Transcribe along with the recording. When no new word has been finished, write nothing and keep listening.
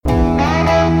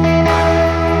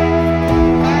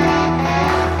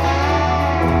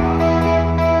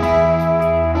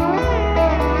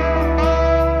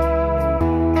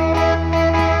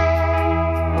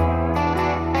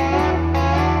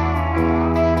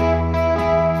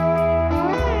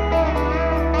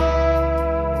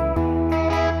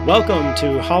Welcome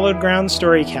to Hallowed Ground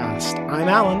Storycast. I'm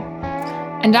Alan.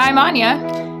 And I'm Anya.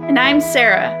 And I'm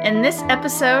Sarah. And this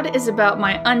episode is about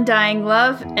my undying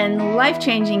love and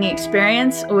life-changing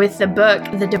experience with the book,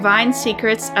 The Divine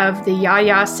Secrets of the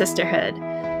Ya-Ya Sisterhood.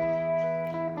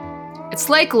 It's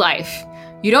like life.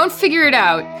 You don't figure it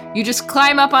out. You just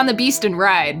climb up on the beast and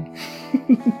ride.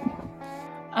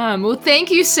 Well,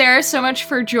 thank you, Sarah, so much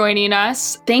for joining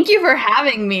us. Thank you for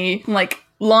having me.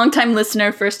 Long-time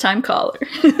listener, first-time caller.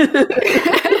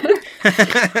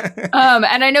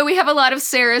 And I know we have a lot of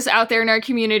Sarahs out there in our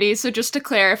community, so just to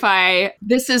clarify,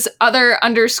 this is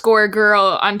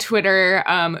other_girl on Twitter,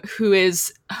 who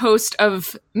is host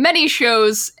of many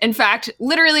shows. In fact,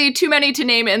 literally too many to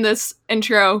name in this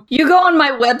intro. You go on my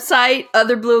website,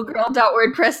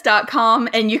 otherbluegirl.wordpress.com,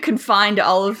 and you can find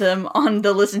all of them on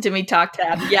the Listen to Me Talk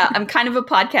tab. Yeah, I'm kind of a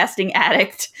podcasting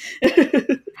addict.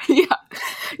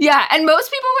 Yeah, and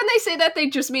most people, when they say that, they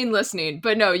just mean listening.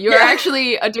 But no, you're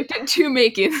actually addicted to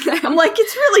making them. I'm like,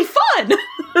 it's really fun.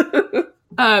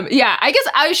 I guess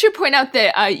I should point out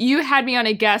that you had me on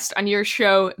a guest on your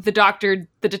show, The Doctor,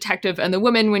 the Detective, and the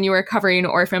Woman, when you were covering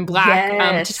Orphan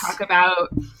Black, to talk about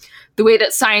the way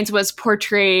that science was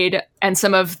portrayed and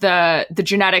some of the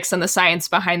genetics and the science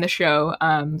behind the show.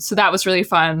 So that was really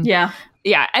fun.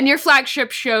 Yeah, and your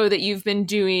flagship show that you've been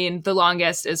doing the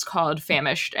longest is called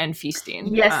Famished and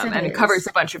Feasting. Yes, and it covers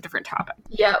a bunch of different topics.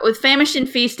 Yeah, with Famished and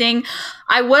Feasting,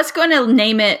 I was going to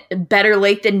name it Better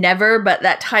Late Than Never, but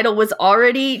that title was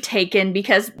already taken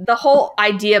because the whole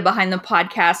idea behind the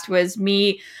podcast was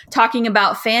me talking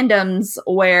about fandoms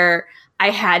where I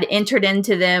had entered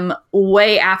into them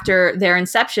way after their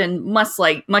inception, much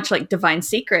like Divine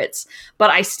Secrets, but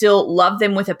I still love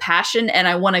them with a passion and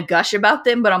I want to gush about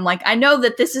them. But I'm like, I know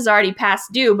that this is already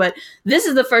past due, but this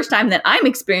is the first time that I'm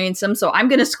experiencing them, so I'm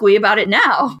going to squee about it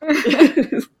now.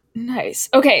 Nice.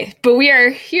 Okay, but we are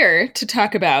here to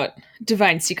talk about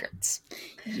Divine Secrets.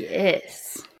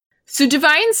 Yes. So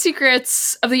Divine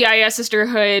Secrets of the Ya-Ya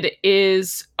Sisterhood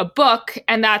is a book,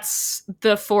 and that's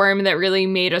the form that really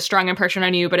made a strong impression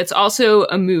on you, but it's also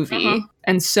a movie. Uh-huh.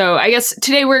 And so I guess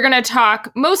today we're going to talk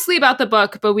mostly about the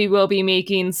book, but we will be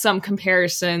making some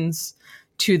comparisons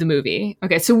to the movie.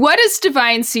 Okay, so what is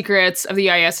Divine Secrets of the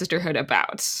Ya-Ya Sisterhood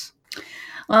about?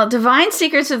 Well, Divine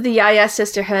Secrets of the Ya-Ya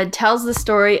Sisterhood tells the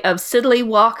story of Sidley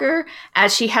Walker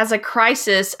as she has a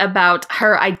crisis about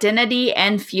her identity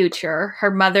and future.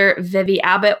 Her mother, Vivi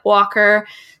Abbott Walker,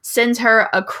 sends her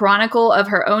a chronicle of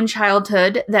her own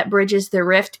childhood that bridges the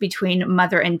rift between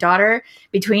mother and daughter,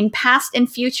 between past and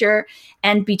future,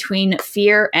 and between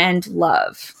fear and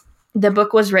love. The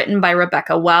book was written by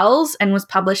Rebecca Wells and was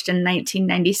published in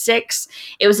 1996.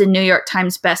 It was a New York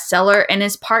Times bestseller and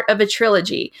is part of a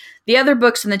trilogy. The other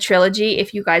books in the trilogy,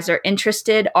 if you guys are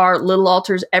interested, are Little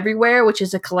Altars Everywhere, which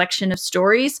is a collection of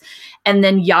stories, and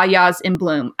then Ya-Ya's in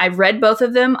Bloom. I've read both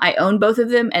of them, I own both of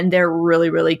them, and they're really,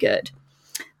 really good.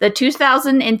 The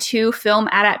 2002 film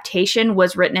adaptation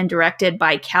was written and directed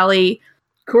by Callie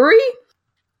Curry,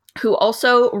 who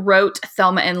also wrote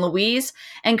Thelma and Louise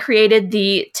and created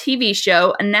the TV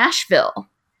show Nashville.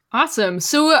 Awesome.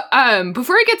 So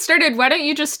before we get started, why don't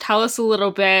you just tell us a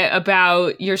little bit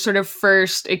about your sort of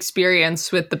first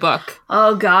experience with the book?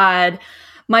 Oh, God.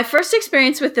 My first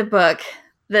experience with the book,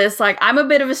 I'm a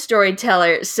bit of a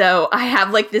storyteller, so I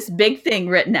have this big thing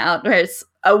written out where it's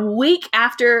a week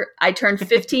after I turned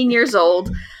 15 years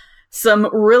old. Some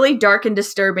really dark and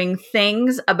disturbing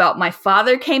things about my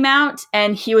father came out,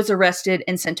 and he was arrested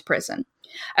and sent to prison.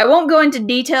 I won't go into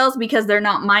details because they're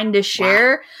not mine to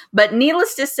share, but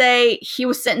needless to say, he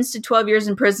was sentenced to 12 years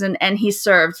in prison, and he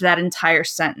served that entire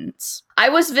sentence. I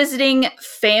was visiting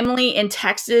family in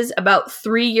Texas about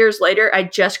 3 years later. I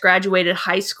just graduated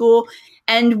high school,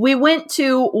 and we went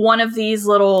to one of these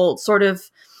little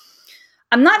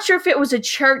I'm not sure if it was a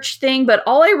church thing, but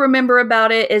all I remember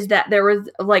about it is that there was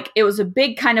it was a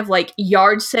big kind of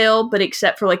yard sale, but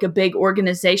except for a big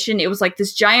organization. It was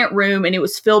this giant room, and it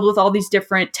was filled with all these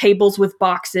different tables with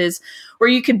boxes where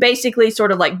you could basically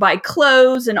sort of buy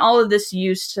clothes and all of this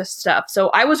used stuff. So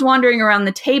I was wandering around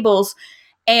the tables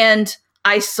and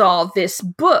I saw this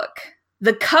book.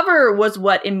 The cover was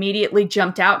what immediately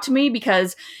jumped out to me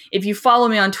because if you follow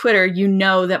me on Twitter, you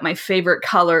know that my favorite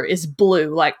color is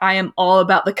blue. I am all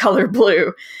about the color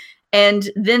blue. And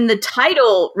then the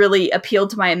title really appealed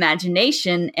to my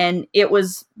imagination, and it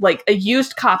was a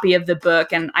used copy of the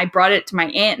book, and I brought it to my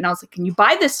aunt and I was like, "Can you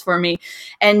buy this for me?"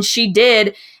 And she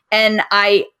did. And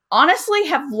I honestly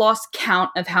have lost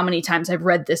count of how many times I've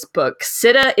read this book.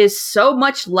 Sita is so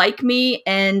much like me,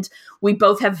 and We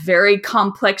both have very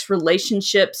complex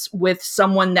relationships with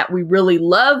someone that we really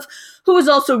love, who is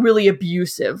also really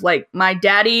abusive. Like, my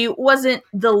daddy wasn't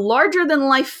the larger than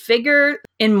life figure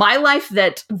in my life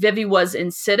that Vivi was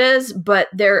in Sitta's, but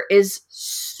there is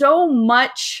so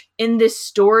much in this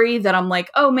story that I'm like,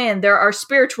 oh man, there are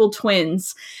spiritual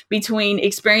twins between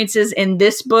experiences in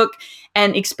this book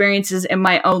and experiences in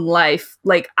my own life.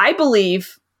 Like, I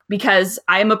believe, because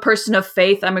I'm a person of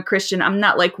faith, I'm a Christian, I'm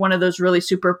not like one of those really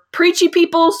super preachy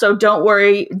people, so don't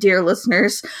worry, dear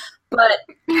listeners. But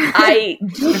I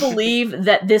do believe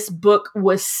that this book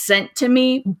was sent to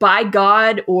me by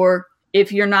God, or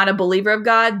if you're not a believer of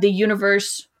God, the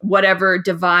universe, whatever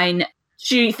divine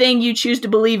thing you choose to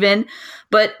believe in.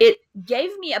 But it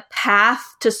gave me a path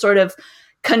to sort of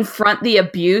confront the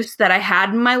abuse that I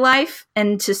had in my life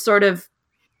and to sort of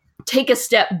take a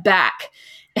step back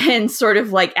and sort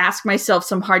of like ask myself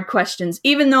some hard questions,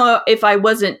 even though if I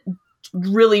wasn't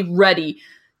really ready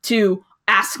to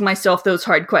ask myself those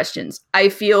hard questions. I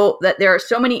feel that there are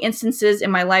so many instances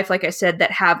in my life, like I said,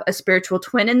 that have a spiritual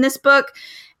twin in this book,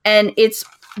 and it's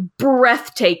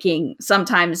breathtaking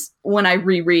sometimes when I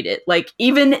reread it. Like,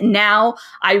 even now,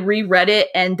 I reread it,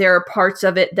 and there are parts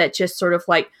of it that just sort of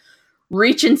like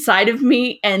reach inside of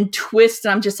me and twist,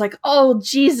 and I'm just like, oh,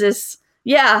 Jesus.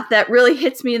 Yeah, that really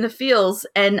hits me in the feels.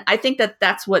 And I think that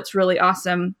that's what's really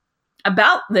awesome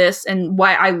about this, and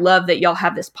why I love that y'all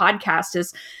have this podcast,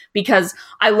 is because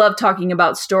I love talking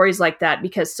about stories like that,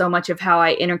 because so much of how I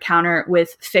encounter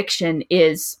with fiction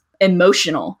is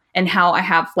emotional, and how I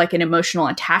have like an emotional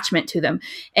attachment to them.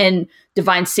 And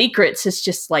Divine Secrets is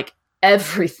just like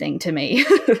everything to me.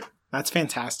 That's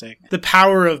fantastic. The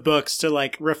power of books to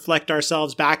like reflect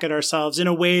ourselves back at ourselves in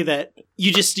a way that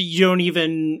you don't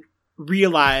even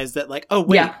realize that, like, oh,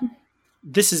 wait, yeah,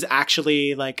 this is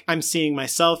actually like, I'm seeing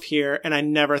myself here, and I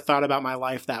never thought about my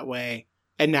life that way.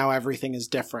 And now everything is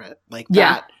different. Like,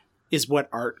 that is what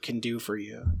art can do for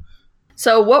you.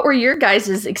 So what were your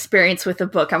guys' experience with the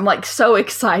book? I'm like so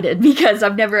excited because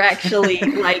I've never actually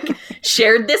like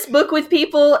shared this book with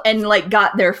people and like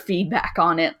got their feedback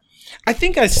on it. I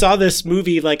think I saw this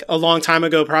movie like a long time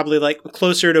ago, probably like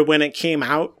closer to when it came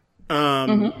out.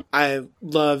 I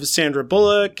love Sandra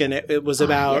Bullock, and it was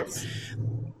about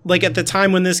like at the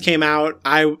time when this came out,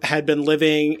 I had been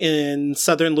living in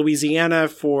southern Louisiana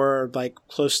for like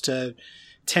close to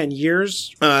 10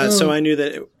 years. So I knew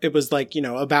that it was like, you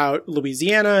know, about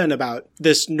Louisiana and about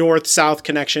this north-south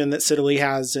connection that Citlalli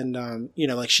has. And, you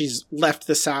know, like she's left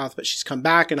the South, but she's come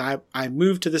back, and I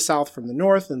moved to the South from the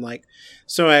North. And like,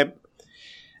 so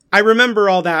I remember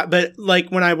all that, but like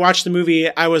when I watched the movie,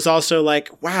 I was also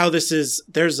like, wow,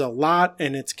 there's a lot,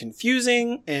 and it's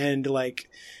confusing, and like,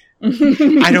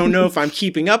 I don't know if I'm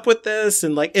keeping up with this.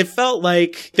 And like, it felt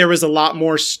like there was a lot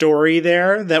more story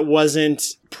there that wasn't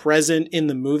present in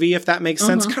the movie, if that makes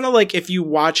sense. Kind of like if you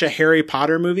watch a Harry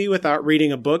Potter movie without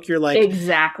reading a book, you're like,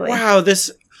 exactly, wow,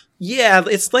 yeah,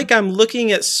 it's like I'm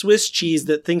looking at Swiss cheese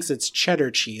that thinks it's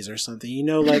cheddar cheese or something, you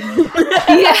know, like.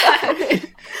 Yeah.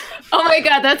 Oh my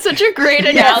God, that's such a great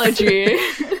analogy.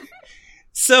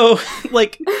 So,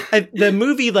 like, the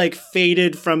movie, like,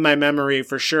 faded from my memory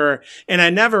for sure. And I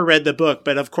never read the book,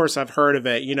 but of course I've heard of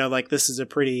it. You know, like, this is a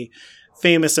pretty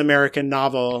famous American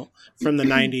novel from the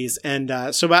 90s.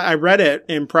 And so I read it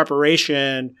in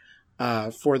preparation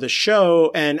for the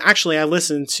show. And actually, I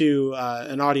listened to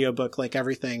an audiobook, like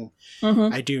everything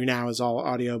I do now is all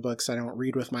audiobooks. I don't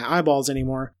read with my eyeballs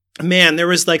anymore. Man, there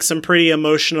was like some pretty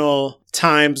emotional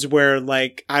times where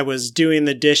like I was doing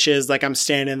the dishes, like I'm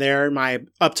standing there,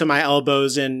 up to my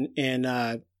elbows in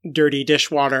dirty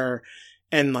dishwater,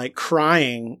 and like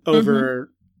crying over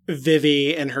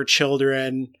Vivi and her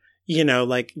children, you know,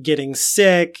 like getting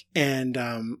sick, and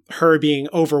her being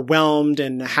overwhelmed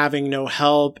and having no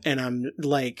help. And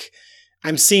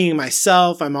I'm seeing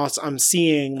myself. I'm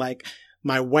seeing like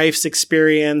my wife's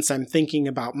experience. I'm thinking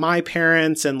about my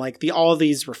parents and like all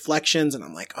these reflections. And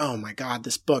I'm like, oh my God,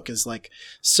 this book is like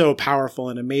so powerful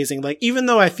and amazing. Like, even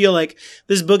though I feel like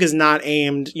this book is not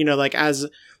aimed, you know, like as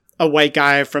a white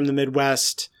guy from the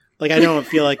Midwest, like I don't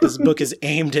feel like this book is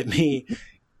aimed at me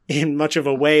in much of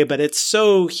a way, but it's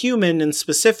so human and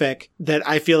specific that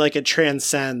I feel like it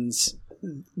transcends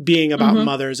being about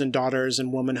mothers and daughters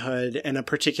and womanhood and a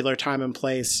particular time and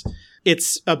place.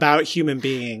 It's about human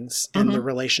beings and the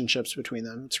relationships between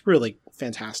them. It's really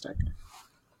fantastic.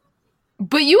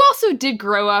 But you also did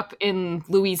grow up in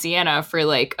Louisiana for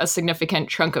like a significant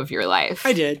chunk of your life.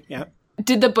 I did, yeah.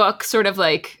 Did the book sort of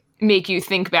like make you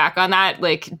think back on that?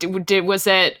 Like, was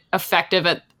it effective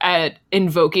at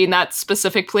invoking that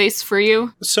specific place for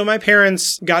you? So my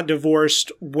parents got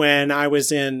divorced when I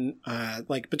was in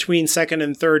between second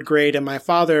and third grade, and my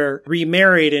father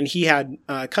remarried, and he had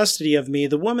custody of me.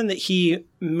 The woman that he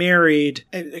married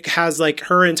has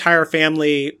her entire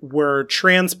family were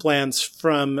transplants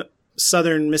from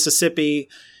southern Mississippi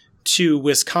to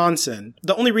Wisconsin.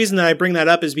 The only reason that I bring that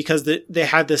up is because they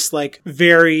had this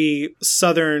very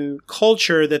southern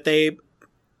culture that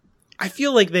I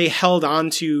feel like they held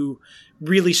on to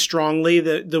really strongly,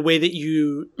 the way that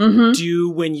you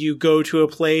do when you go to a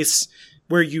place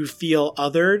where you feel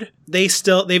othered.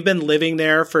 They've been living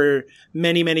there for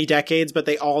many, many decades, but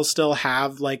they all still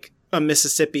have a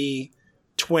Mississippi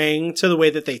twang to the way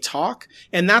that they talk.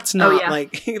 And that's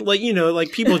not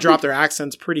people drop their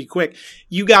accents pretty quick.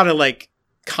 You gotta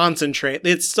concentrate.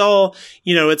 It's still,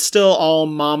 it's still all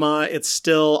mama. It's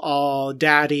still all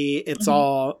daddy. It's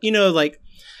all,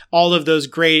 all of those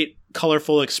great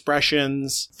colorful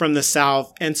expressions from the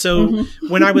South. And so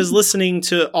when I was listening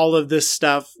to all of this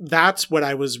stuff, that's what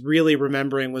I was really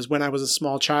remembering, was when I was a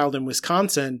small child in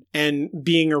Wisconsin and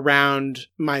being around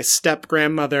my step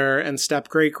grandmother and step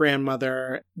great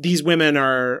grandmother. These women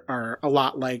are a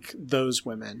lot like those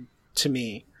women to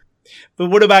me. But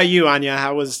what about you, Anya?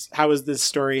 How was this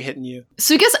story hitting you?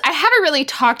 So I guess I haven't really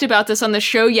talked about this on the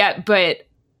show yet, but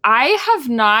I have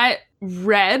not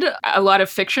read a lot of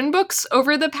fiction books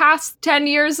over the past 10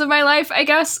 years of my life, I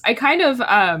guess. I kind of,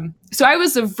 so I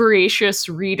was a voracious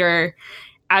reader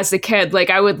as a kid.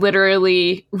 I would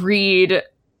literally read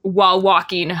while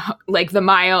walking the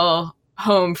mile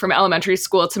home from elementary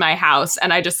school to my house.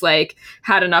 And I just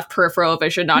had enough peripheral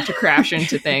vision not to crash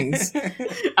into things.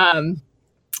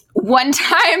 One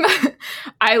time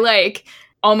I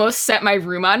almost set my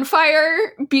room on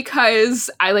fire because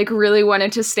I really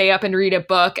wanted to stay up and read a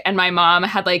book, and my mom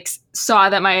had saw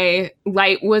that my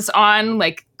light was on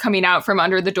coming out from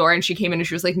under the door, and she came in and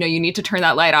she was like, no, you need to turn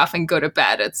that light off and go to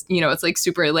bed. It's it's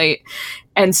super late.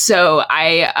 And so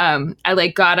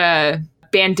I got a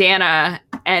bandana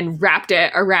and wrapped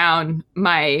it around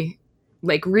my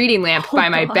reading lamp by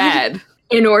my bed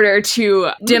in order to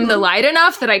dim the light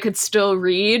enough that I could still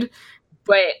read,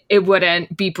 but it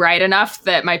wouldn't be bright enough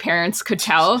that my parents could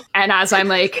tell. And as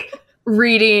I'm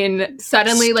reading,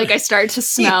 suddenly I start to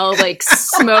smell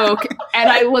smoke, and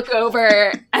I look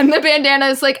over and the bandana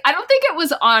is I don't think it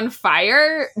was on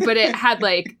fire, but it had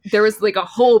there was a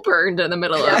hole burned in the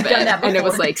middle of it, and it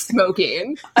was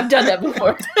smoking. I've done that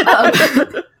before.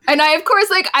 And I, of course,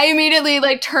 I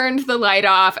immediately turned the light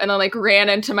off and then ran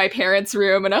into my parents'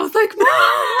 room, and I was like,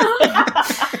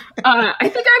 I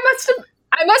think I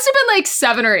must have been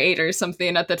 7 or 8 or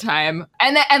something at the time.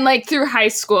 And through high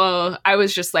school, I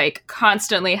was just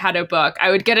constantly had a book. I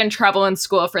would get in trouble in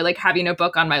school for having a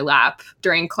book on my lap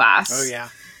during class. Oh yeah.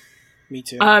 Me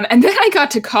too. And then I got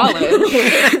to college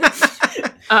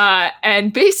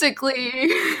and basically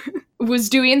was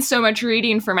doing so much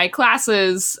reading for my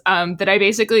classes that I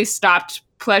basically stopped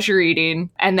pleasure reading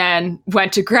and then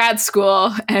went to grad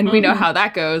school, and we know how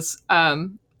that goes.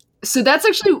 So that's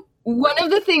actually one of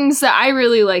the things that I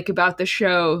really like about the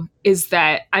show, is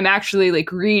that I'm actually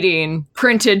reading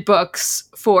printed books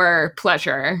for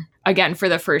pleasure again for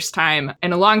the first time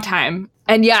in a long time.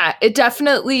 And yeah, it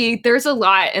definitely, there's a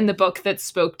lot in the book that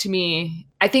spoke to me.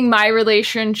 I think my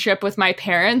relationship with my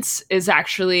parents is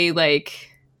actually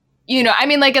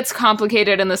it's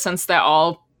complicated in the sense that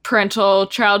all parental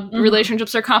child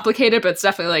relationships are complicated, but it's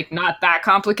definitely not that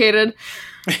complicated.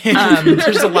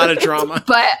 There's a lot of drama.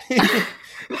 But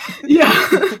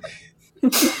yeah.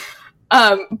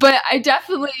 But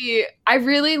I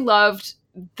really loved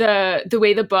the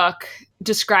way the book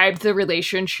described the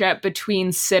relationship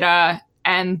between Sita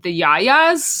and the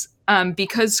Yayas,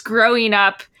 because growing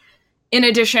up, in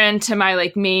addition to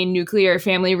my main nuclear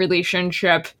family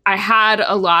relationship, I had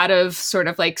a lot of sort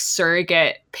of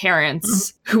surrogate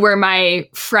parents who were my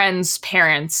friends'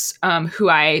 parents, who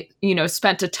I,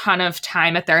 spent a ton of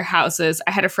time at their houses.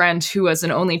 I had a friend who was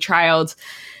an only child.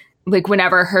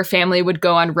 Whenever her family would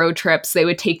go on road trips, they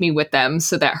would take me with them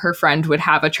so that her friend would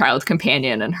have a child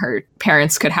companion and her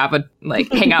parents could have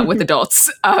hang out with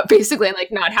adults, basically, and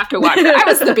not have to watch. I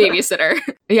was the babysitter.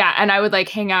 Yeah. And I would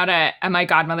hang out at my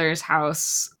godmother's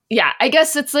house. Yeah. I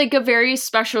guess it's a very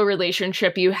special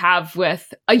relationship you have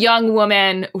with a young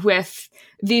woman with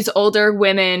these older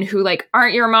women who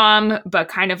aren't your mom, but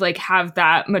kind of have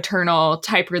that maternal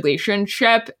type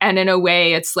relationship. And in a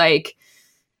way, it's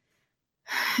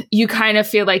you kind of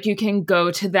feel you can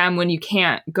go to them when you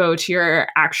can't go to your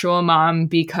actual mom,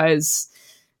 because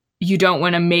you don't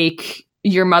want to make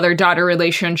your mother-daughter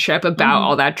relationship about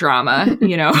all that drama,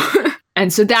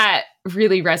 And so that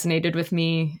really resonated with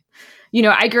me. You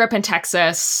know, I grew up in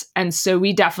Texas, and so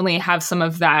we definitely have some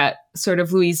of that sort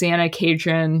of Louisiana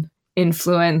Cajun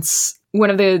influence. One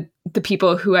of the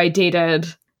people who I dated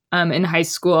in high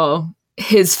school,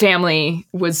 his family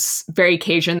was very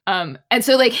Cajun. And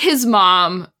so like his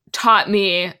mom taught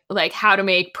me like how to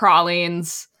make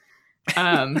pralines,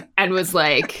 and was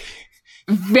like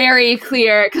very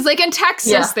clear. Cause like in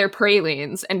Texas, they're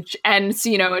pralines. And so,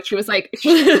 you know, she was like,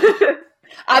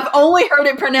 I've only heard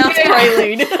it pronounced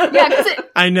praline.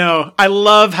 I know. I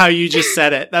love how you just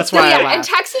said it. That's why I laughed.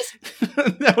 In Texas,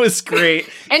 that was great.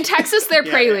 In Texas, they're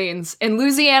pralines. In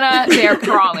Louisiana, they're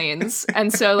pralines.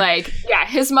 And so, like,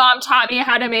 his mom taught me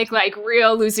how to make like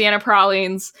real Louisiana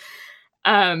pralines.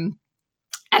 And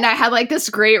I had like this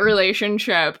great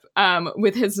relationship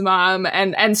with his mom,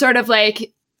 and sort of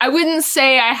like, I wouldn't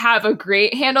say I have a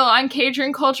great handle on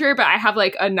Cajun culture, but I have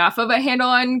like enough of a handle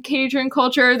on Cajun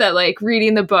culture that like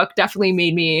reading the book definitely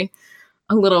made me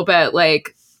a little bit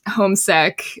like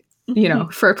homesick, you know,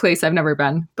 for a place I've never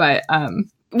been. But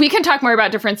we can talk more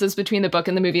about differences between the book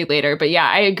and the movie later. But yeah,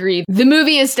 I agree. The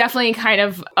movie is definitely kind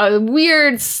of a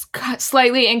weird,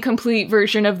 slightly incomplete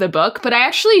version of the book. But I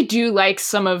actually do like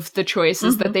some of the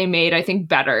choices that they made, I think,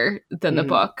 better than the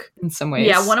book in some ways.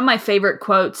 Yeah, one of my favorite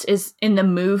quotes is in the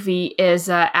movie is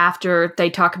after they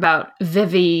talk about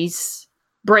Vivi's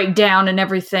breakdown and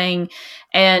everything,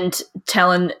 and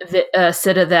telling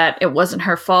Sita that it wasn't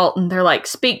her fault. And they're like,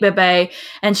 "Speak, Bebe."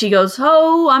 And she goes,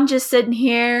 "Oh, I'm just sitting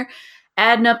here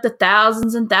adding up the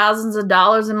thousands and thousands of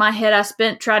dollars in my head I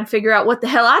spent trying to figure out what the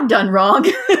hell I'd done wrong."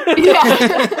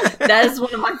 That is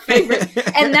one of my favorites.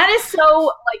 And that is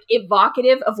so like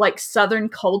evocative of like Southern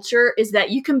culture, is that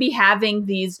you can be having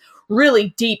these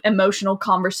really deep emotional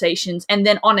conversations, and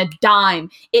then on a dime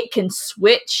it can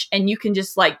switch and you can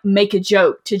just like make a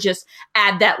joke to just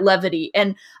add that levity.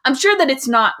 And I'm sure that it's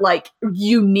not like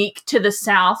unique to the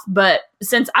South, but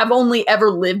since I've only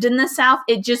ever lived in the South,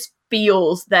 it just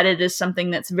feels that it is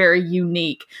something that's very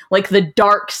unique, like the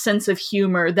dark sense of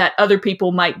humor that other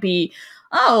people might be,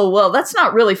 "Oh, well, that's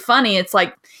not really funny." It's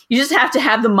like, you just have to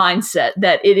have the mindset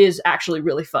that it is actually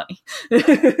really funny.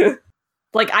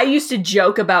 Like, I used to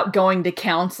joke about going to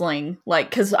counseling, like,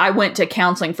 because I went to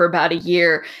counseling for about a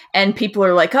year, and people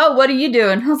are like, "Oh, what are you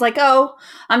doing?" I was like, "Oh,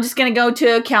 I'm just going to go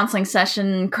to a counseling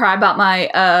session and cry about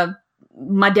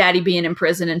my daddy being in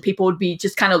prison." And people would be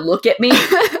just kind of look at me,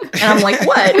 and I'm like,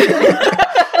 "What?"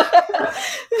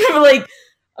 I'm like,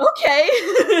 okay.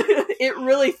 It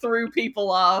really threw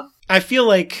people off. I feel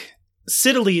like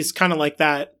Siddeley's kind of like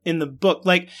that in the book.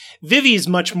 Like, Vivi's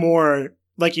much more,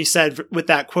 like you said, with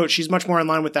that quote, she's much more in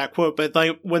line with that quote. But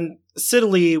like when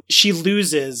Siddeley, she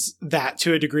loses that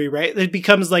to a degree, right? It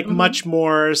becomes like much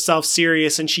more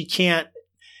self-serious, and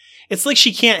it's like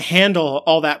she can't handle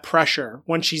all that pressure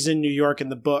when she's in New York in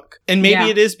the book. And maybe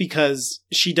it is because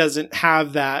she doesn't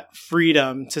have that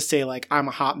freedom to say like, "I'm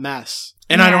a hot mess."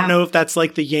 And I don't know if that's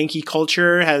like the Yankee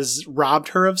culture has robbed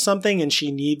her of something and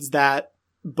she needs that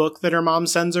book that her mom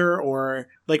sends her, or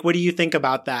like, what do you think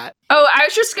about that? Oh, I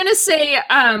was just going to say,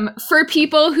 for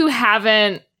people who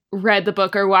haven't read the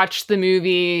book or watched the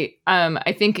movie,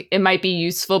 I think it might be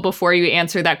useful before you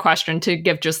answer that question to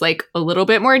give just like a little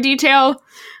bit more detail.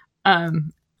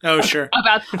 Sure.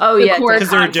 About the core because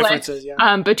there are conflict differences,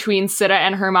 between Sita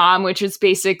and her mom, which is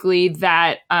basically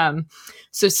that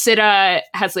so Sita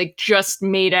has like just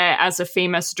made it as a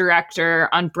famous director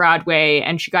on Broadway,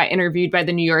 and she got interviewed by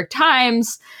the New York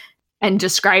Times and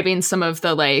describing some of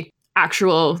the like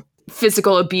actual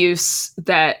physical abuse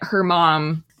that her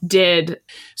mom did.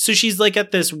 So she's like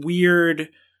at this weird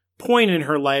point in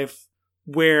her life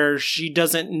where she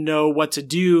doesn't know what to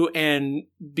do, and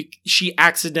she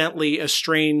accidentally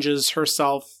estranges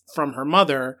herself from her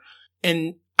mother.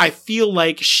 And I feel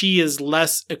like she is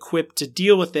less equipped to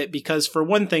deal with it because, for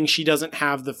one thing, she doesn't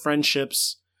have the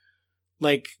friendships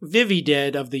like Vivi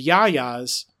did of the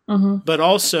Yayas, but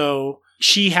also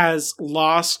she has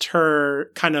lost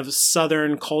her kind of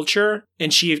Southern culture,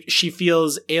 and she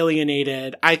feels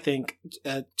alienated, I think,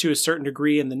 to a certain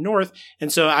degree in the North.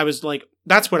 And so I was like,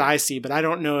 that's what I see, but I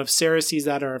don't know if Sarah sees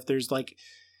that, or if there's like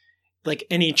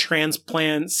any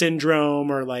transplant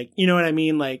syndrome, or like, you know what I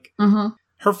mean? Like,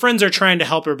 her friends are trying to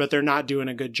help her, but they're not doing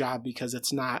a good job because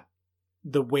it's not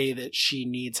the way that she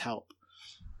needs help.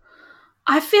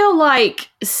 I feel like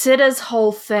Sita's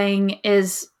whole thing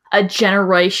is a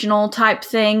generational type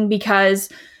thing, because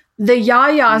the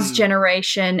Yaya's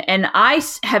generation, and I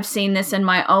have seen this in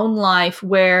my own life,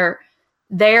 where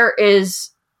there is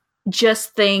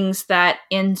just things that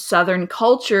in Southern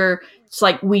culture, it's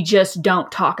like, we just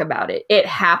don't talk about it. It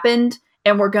happened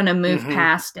and we're going to move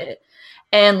past it.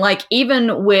 And like,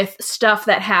 even with stuff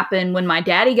that happened when my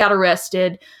daddy got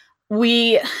arrested,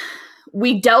 we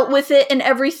dealt with it and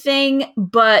everything,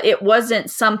 but it wasn't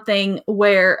something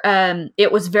where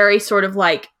it was very sort of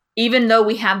like, even though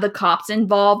we had the cops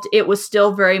involved, it was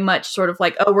still very much sort of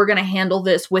like, oh, we're going to handle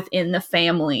this within the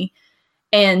family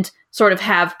and sort of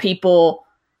have people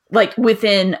like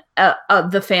within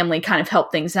the family kind of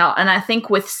help things out. And I think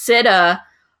with Sita,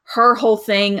 her whole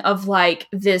thing of like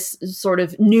this sort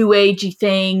of new agey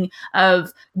thing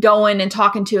of going and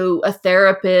talking to a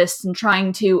therapist and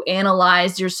trying to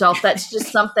analyze yourself, that's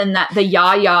just something that the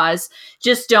yayas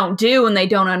just don't do, and they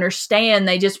don't understand.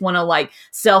 They just want to like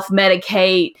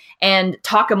self-medicate and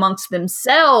talk amongst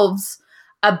themselves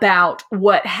about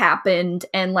what happened.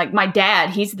 And like my dad,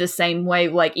 he's the same way.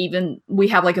 Like, even we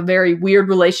have like a very weird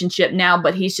relationship now,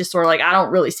 but he's just sort of like, I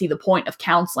don't really see the point of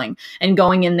counseling and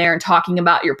going in there and talking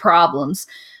about your problems.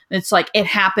 It's like, it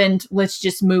happened, let's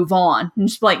just move on. And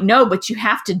just like, no, but you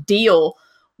have to deal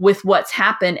with what's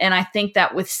happened. And I think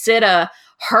that with Sita,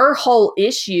 her whole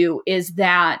issue is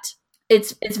that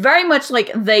it's very much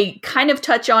like they kind of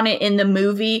touch on it in the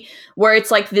movie, where it's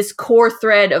like this core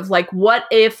thread of like, what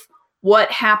if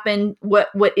what happened, what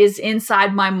is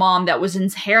inside my mom that was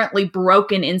inherently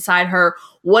broken inside her,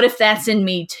 what if that's in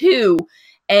me too?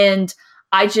 And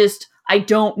I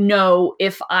don't know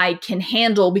if I can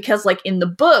handle, because like in the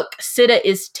book, Sita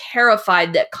is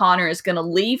terrified that Connor is going to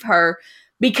leave her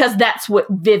because that's what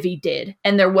Vivi did.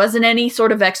 And there wasn't any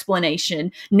sort of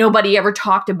explanation. Nobody ever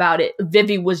talked about it.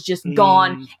 Vivi was just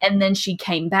gone, and then she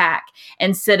came back.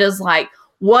 And Sita's like,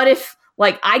 what if,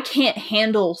 like, I can't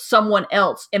handle someone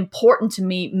else important to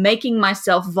me, making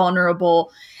myself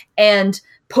vulnerable and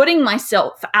putting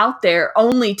myself out there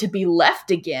only to be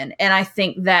left again. And I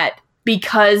think that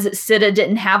because Sita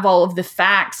didn't have all of the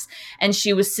facts and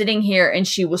she was sitting here and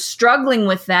she was struggling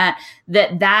with that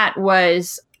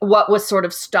was what was sort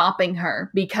of stopping her,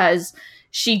 because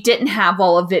she didn't have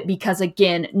all of it because,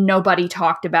 again, nobody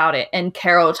talked about it. And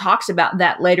Carol talks about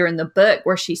that later in the book,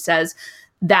 where she says,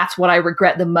 that's what I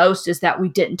regret the most, is that we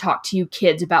didn't talk to you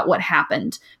kids about what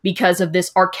happened because of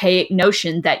this archaic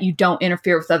notion that you don't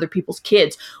interfere with other people's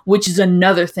kids, which is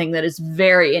another thing that is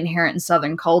very inherent in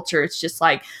Southern culture. It's just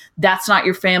like, that's not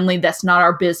your family. That's not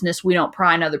our business. We don't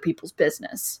pry in other people's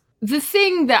business. The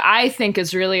thing that I think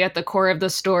is really at the core of the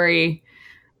story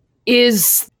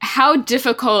is how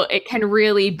difficult it can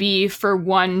really be for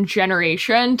one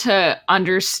generation to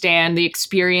understand the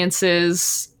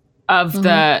experiences of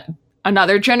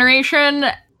another generation,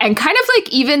 and kind of like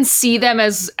even see them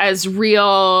as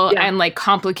real and like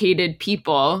complicated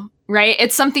people, right?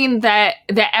 It's something that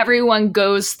everyone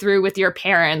goes through with your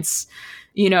parents,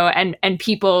 you know, and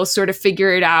people sort of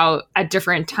figure it out at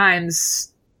different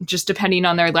times, just depending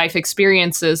on their life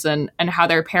experiences and how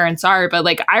their parents are. But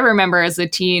like, I remember as a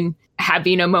teen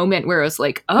having a moment where it was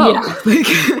like,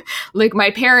 like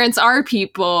my parents are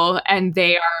people, and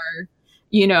they are,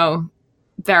 you know,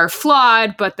 they're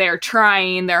flawed, but they're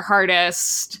trying their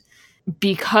hardest.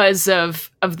 Because of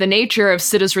the nature of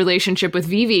Sita's relationship with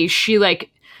Vivi, she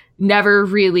like never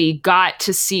really got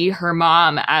to see her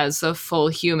mom as a full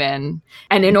human.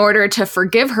 And in order to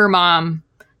forgive her mom,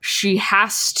 she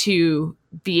has to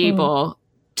be able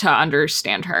to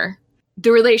understand her.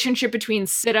 The relationship between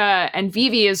Sita and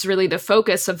Vivi is really the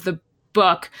focus of the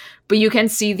book, but you can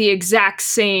see the exact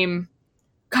same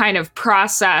kind of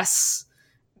process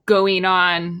going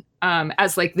on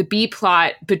as like the B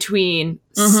plot between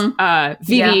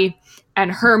Vivi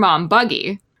and her mom,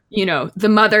 Buggy. You know, the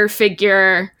mother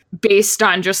figure based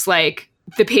on just like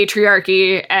the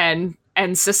patriarchy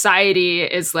and society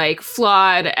is like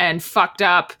flawed and fucked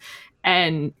up.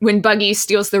 And when Buggy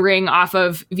steals the ring off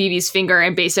of Vivi's finger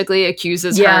and basically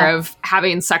accuses her of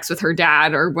having sex with her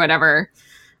dad or whatever,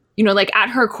 you know, like at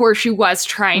her core, she was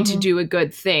trying to do a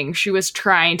good thing. She was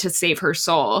trying to save her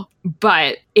soul,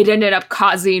 but it ended up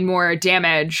causing more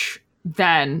damage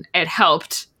than it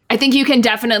helped. I think you can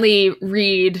definitely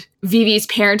read Vivi's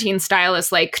parenting style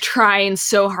as like trying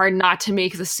so hard not to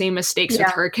make the same mistakes with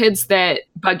her kids that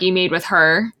Buggy made with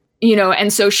her, you know,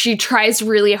 and so she tries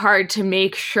really hard to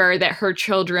make sure that her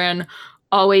children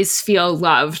always feel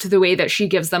loved the way that she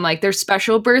gives them like their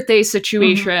special birthday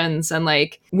situations. And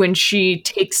like when she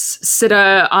takes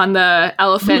Sita on the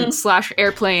elephant /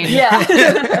 airplane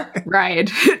ride,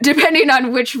 depending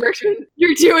on which version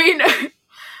you're doing.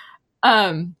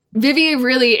 Vivi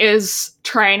really is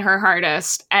trying her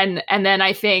hardest. And then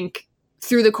I think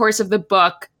through the course of the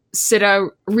book, Sita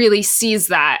really sees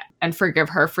that and forgive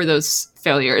her for those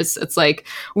failures. It's like,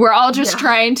 we're all just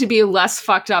trying to be less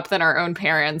fucked up than our own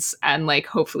parents, and like,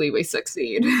 hopefully we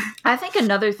succeed. I think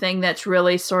another thing that's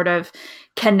really sort of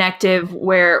connective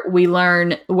where we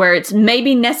learn, where it's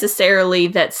maybe necessarily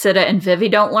that Sita and Vivi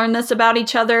don't learn this about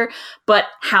each other, but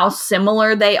how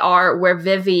similar they are, where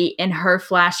Vivi in her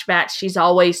flashbacks, she's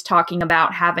always talking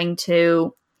about having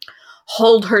to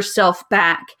hold herself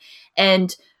back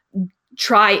and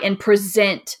try and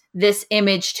present this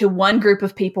image to one group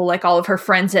of people, like all of her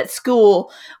friends at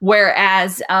school,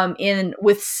 whereas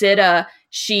with Sita,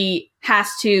 she has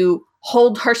to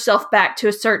hold herself back to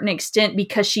a certain extent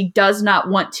because she does not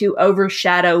want to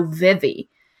overshadow Vivi.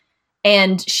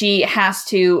 And she has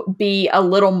to be a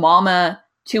little mama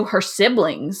to her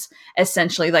siblings,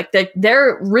 essentially. Like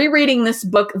they're rereading this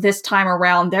book this time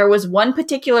around. There was one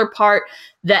particular part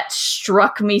that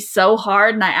struck me so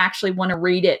hard, and I actually want to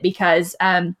read it because,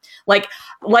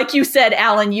 like you said,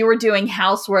 Alan, you were doing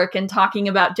housework and talking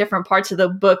about different parts of the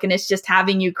book, and it's just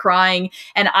having you crying.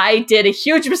 And I did a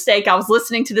huge mistake. I was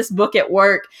listening to this book at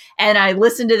work, and I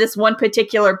listened to this one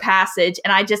particular passage,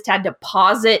 and I just had to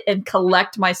pause it and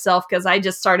collect myself because I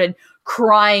just started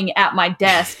crying at my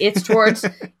desk.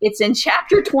 It's in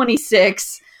chapter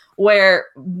 26 where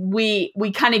we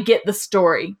kind of get the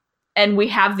story, and we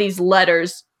have these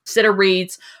letters. Sita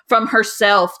reads from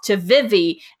herself to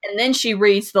Vivi, and then she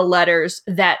reads the letters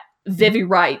that Vivi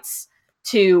writes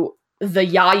to the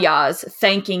Yayas,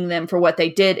 thanking them for what they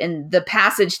did. And the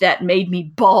passage that made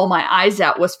me bawl my eyes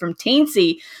out was from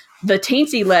Teensy, the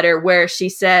Teensy letter, where she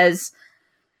says,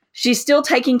 "She's still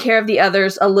taking care of the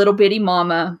others, a little bitty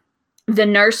mama. The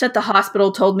nurse at the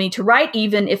hospital told me to write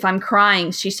even if I'm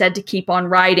crying. She said to keep on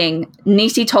writing.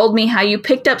 Nisi told me how you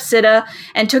picked up Sita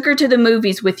and took her to the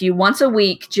movies with you once a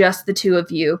week, just the two of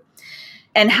you.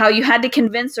 And how you had to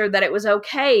convince her that it was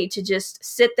okay to just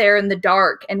sit there in the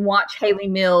dark and watch Hayley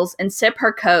Mills and sip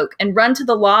her Coke and run to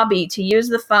the lobby to use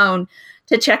the phone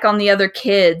to check on the other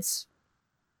kids.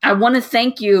 I want to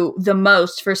thank you the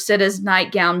most for Sita's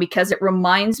nightgown because it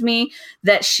reminds me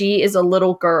that she is a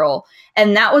little girl."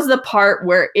 And that was the part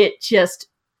where it just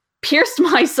pierced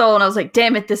my soul. And I was like,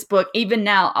 damn it, this book, even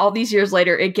now, all these years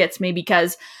later, it gets me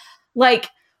because, like,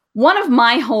 one of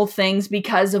my whole things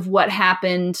because of what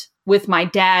happened with my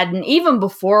dad, and even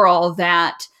before all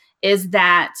that, is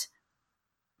that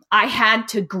I had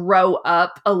to grow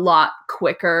up a lot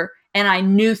quicker. And I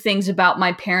knew things about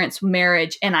my parents'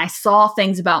 marriage, and I saw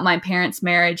things about my parents'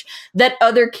 marriage that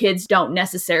other kids don't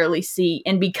necessarily see.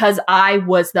 And because I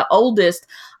was the oldest,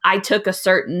 I took a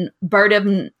certain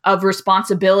burden of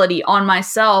responsibility on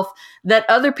myself that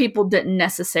other people didn't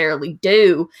necessarily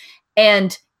do.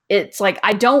 And it's like,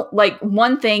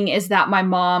 one thing is that my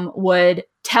mom would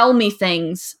tell me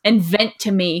things and vent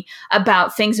to me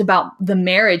about things about the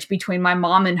marriage between my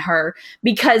mom and her,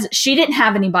 because she didn't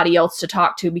have anybody else to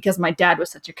talk to because my dad was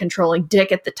such a controlling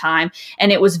dick at the time.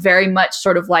 And it was very much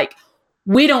sort of like,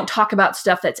 we don't talk about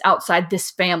stuff that's outside this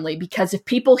family, because if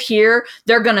people hear,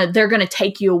 they're gonna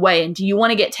take you away. And do you want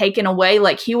to get taken away?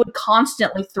 Like, he would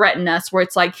constantly threaten us, where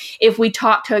it's like, if we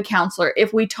talk to a counselor,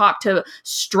 if we talk to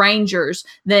strangers,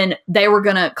 then they were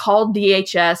gonna call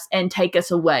DHS and take us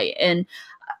away. And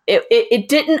it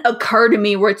didn't occur to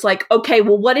me where it's like, okay,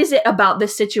 well, what is it about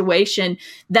this situation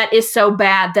that is so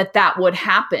bad that would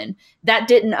happen? That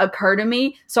didn't occur to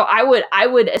me. So I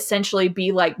would essentially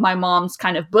be like my mom's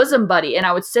kind of bosom buddy, and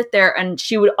I would sit there and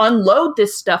she would unload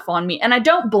this stuff on me. And I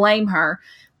don't blame her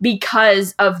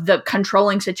because of the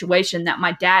controlling situation that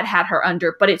my dad had her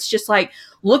under. But it's just like,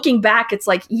 looking back, it's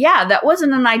like, yeah, that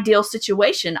wasn't an ideal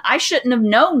situation. I shouldn't have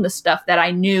known the stuff that I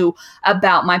knew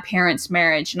about my parents'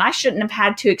 marriage, and I shouldn't have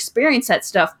had to experience that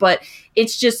stuff. But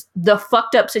it's just the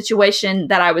fucked up situation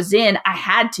that I was in. I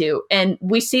had to. And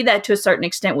we see that to a certain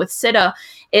extent with Sita,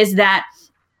 is that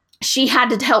she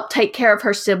had to help take care of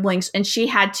her siblings, and she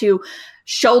had to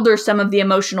shoulder some of the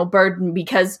emotional burden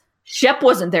because Shep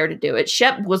wasn't there to do it.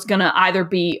 Shep was going to either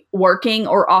be working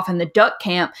or off in the duck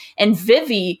camp. And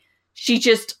Vivi, she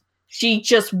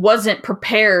just wasn't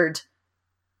prepared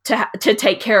to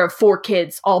take care of 4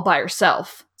 kids all by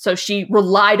herself. So she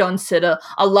relied on Sita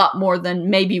a lot more than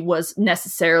maybe was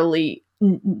necessarily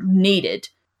needed.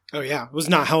 Oh yeah, it was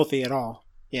not healthy at all.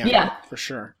 Yeah, for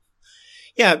sure.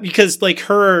 Yeah, because like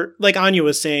Anya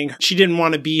was saying, she didn't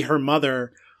want to be her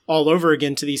mother all over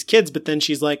again to these kids, but then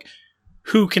she's like,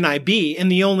 who can I be?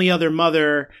 And the only other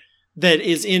mother that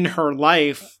is in her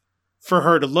life for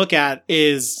her to look at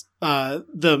is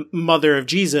the mother of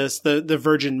Jesus, the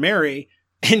Virgin Mary.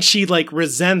 And she like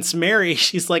resents Mary.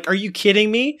 She's like, are you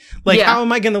kidding me? Like, how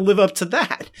am I going to live up to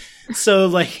that? So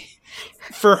like,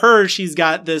 for her, she's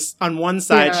got this, on one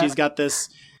side, she's got this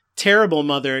terrible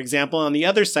mother example. On the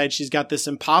other side, she's got this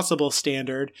impossible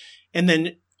standard. And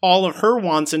then all of her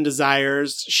wants and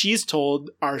desires, she's told,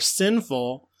 are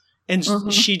sinful.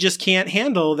 And she just can't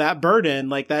handle that burden.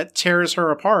 Like, that tears her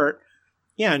apart.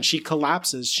 Yeah, and she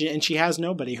collapses. She has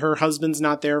nobody. Her husband's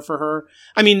not there for her.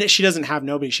 I mean, she doesn't have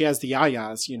nobody. She has the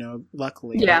Yayas,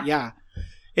 luckily. Yeah. But yeah.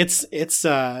 It's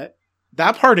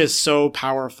that part is so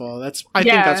powerful. I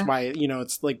think that's why,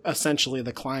 it's like essentially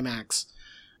the climax.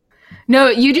 No,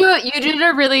 you did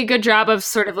a really good job of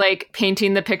sort of like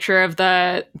painting the picture of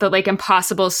the like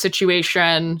impossible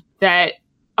situation that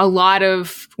a lot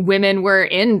of women were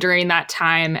in during that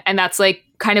time. And that's like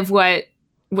kind of what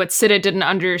Sita didn't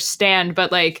understand,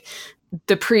 but like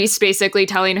the priest basically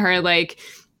telling her like,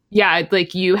 yeah,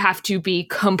 like you have to be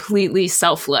completely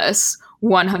selfless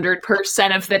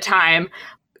 100% of the time.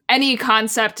 Any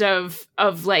concept of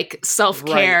like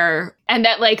self-care, right. And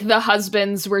that like the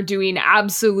husbands were doing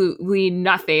absolutely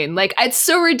nothing. Like, it's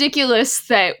so ridiculous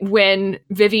that when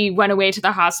Vivi went away to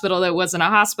the hospital that wasn't a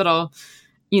hospital,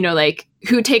 like,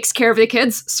 who takes care of the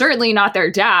kids? Certainly not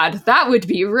their dad. That would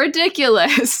be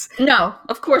ridiculous. No,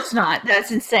 of course not.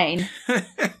 That's insane.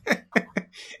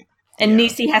 And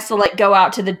Nisi has to like go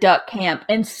out to the duck camp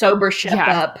and sober Shep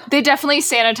up. They definitely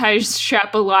sanitize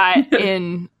Shep a lot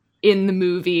in the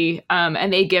movie,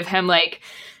 and they give him like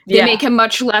they make him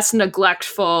much less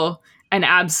neglectful and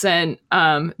absent.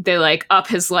 They like up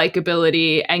his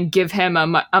likability and give him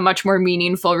a much more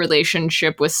meaningful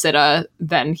relationship with Sita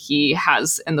than he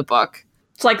has in the book.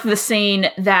 It's like the scene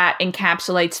that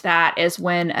encapsulates that is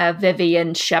when Vivi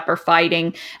and Shep are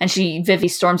fighting, and Vivi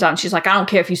storms out and she's like, I don't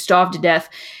care if you starve to death.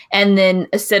 And then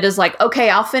Sita's like, okay,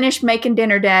 I'll finish making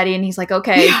dinner, Daddy. And he's like,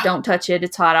 okay, don't touch it.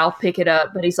 It's hot. I'll pick it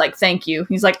up. But he's like, thank you.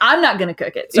 He's like, I'm not going to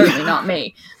cook it. Certainly not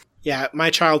me. Yeah, my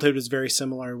childhood was very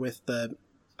similar with the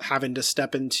having to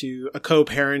step into a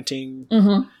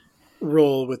co-parenting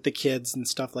role with the kids and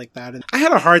stuff like that. And I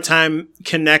had a hard time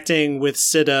connecting with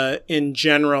Sita in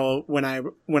general when I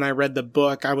read the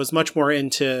book. I was much more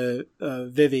into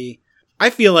Vivi. I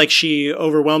feel like she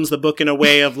overwhelms the book in a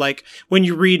way of like, when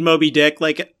you read Moby Dick,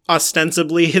 like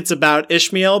ostensibly it's about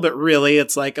Ishmael, but really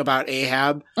it's like about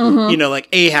Ahab. Like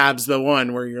Ahab's the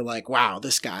one where you're like, wow,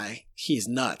 this guy, he's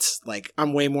nuts. Like,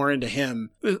 I'm way more into him.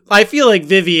 I feel like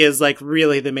Vivi is like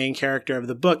really the main character of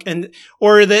the book,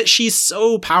 or that she's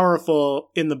so powerful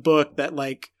in the book that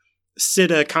like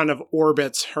Sita kind of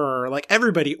orbits her. Like,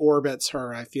 everybody orbits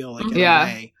her, I feel like, in a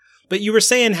way. But you were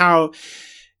saying how,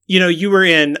 you were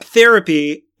in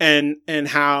therapy and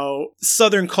how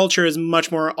Southern culture is much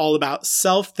more all about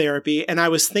self-therapy. And I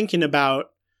was thinking about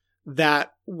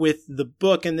that with the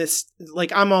book, and this,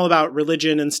 like, I'm all about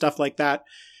religion and stuff like that.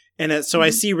 And so I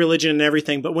see religion and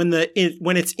everything, but when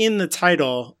it's in the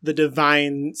title, The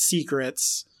Divine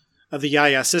Secrets of the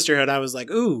Yaya Sisterhood, I was like,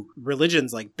 ooh,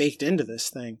 religion's like baked into this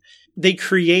thing. They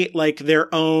create like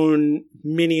their own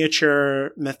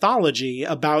miniature mythology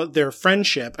about their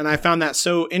friendship. And I found that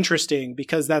so interesting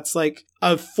because that's like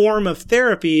a form of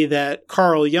therapy that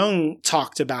Carl Jung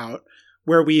talked about,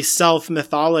 where we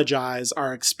self-mythologize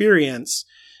our experience,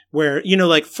 where,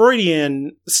 like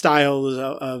Freudian styles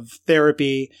of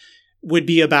therapy would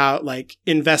be about like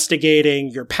investigating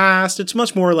your past. It's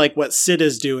much more like what Sid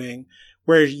is doing,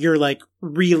 where you're like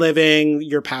reliving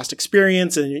your past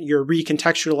experience and you're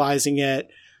recontextualizing it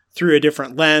through a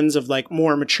different lens of like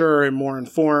more mature and more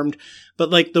informed.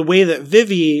 But like the way that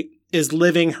Vivi is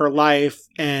living her life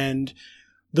and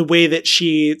the way that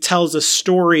she tells a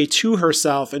story to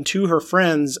herself and to her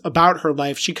friends about her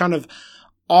life, she kind of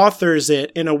authors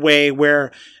it in a way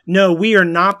where, no, we are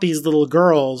not these little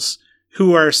girls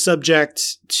who are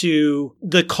subject to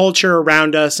the culture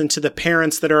around us and to the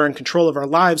parents that are in control of our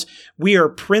lives. We are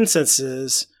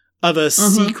princesses of a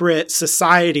secret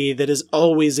society that has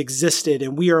always existed,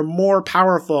 and we are more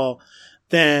powerful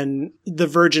than the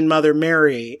Virgin Mother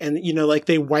Mary. And, like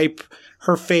they wipe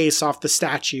her face off the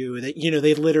statue, that,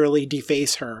 they literally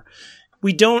deface her.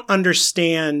 We don't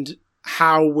understand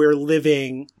how we're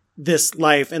living this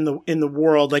life in the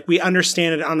world. Like, we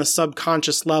understand it on a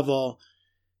subconscious level.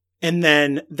 And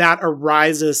then that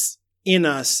arises in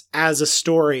us as a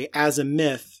story, as a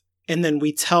myth. And then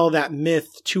we tell that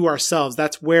myth to ourselves.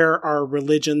 That's where our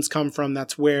religions come from.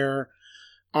 That's where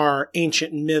our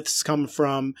ancient myths come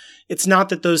from. It's not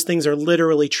that those things are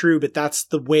literally true, but that's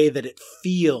the way that it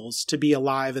feels to be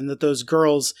alive, and that those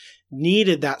girls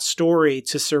needed that story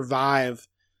to survive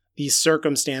these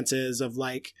circumstances of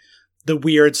like the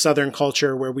weird Southern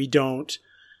culture where we don't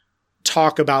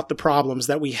talk about the problems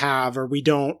that we have, or we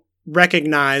don't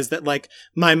recognize that like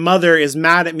my mother is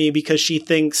mad at me because she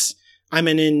thinks I'm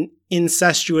in an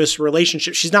incestuous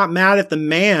relationship. She's not mad at the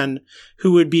man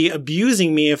who would be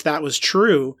abusing me if that was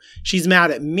true. She's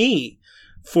mad at me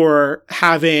for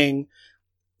having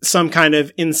some kind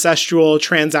of incestual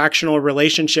transactional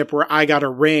relationship where I got a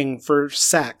ring for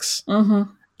sex.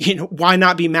 Mm-hmm. You know, why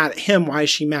not be mad at him? Why is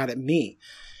she mad at me?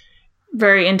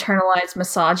 Very internalized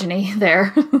misogyny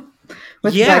there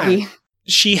with Becky.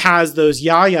 She has those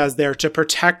yayas there to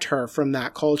protect her from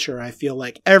that culture. I feel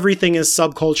like everything is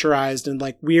subculturized and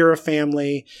like we're a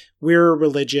family, we're a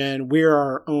religion, we're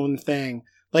our own thing.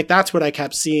 Like that's what I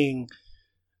kept seeing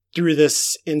through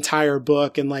this entire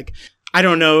book. And like, I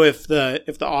don't know if the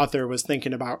author was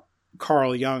thinking about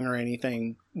Carl Jung or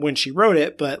anything when she wrote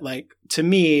it, but like to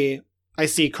me, I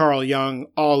see Carl Jung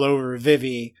all over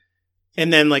Vivi.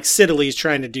 And then like Siddeley's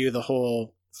trying to do the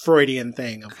whole Freudian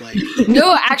thing of like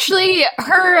no, actually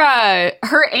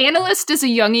her analyst is a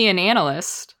Jungian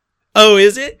analyst. Oh,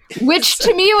 is it? Which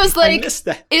to me was like, is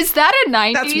that a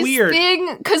 90s That's weird.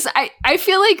 thing? Because I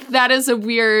feel like that is a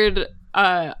weird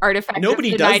artifact. Nobody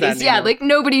of the does 90s. that anymore. Yeah, like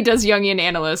nobody does Jungian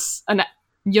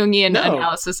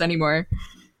analysis anymore.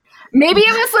 Maybe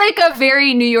it was like a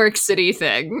very New York City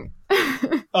thing.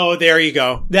 Oh, there you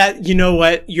go. That, you know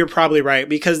what? You're probably right.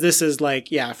 Because this is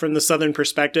like, yeah, from the Southern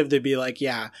perspective, they'd be like,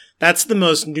 yeah, that's the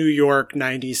most New York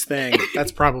 90s thing.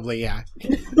 That's probably, yeah.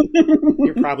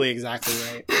 You're probably exactly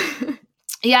right.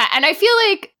 Yeah, and I feel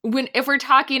like if we're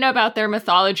talking about their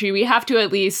mythology, we have to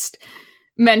at least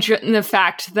mention the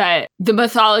fact that the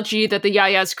mythology that the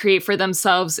Yayas create for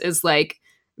themselves is like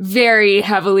very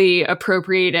heavily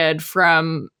appropriated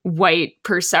from white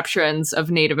perceptions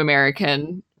of Native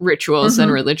American rituals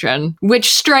and religion,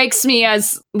 which strikes me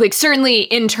as like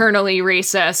certainly internally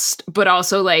racist, but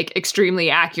also like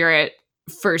extremely accurate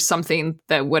for something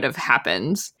that would have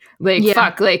happened. Like,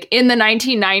 fuck, like in the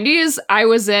 1990s, I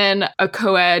was in a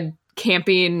co-ed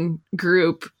camping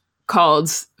group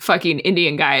called fucking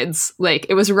Indian Guides. Like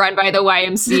it was run by the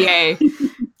YMCA.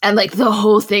 And like the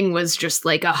whole thing was just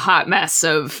like a hot mess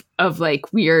of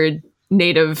like weird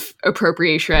Native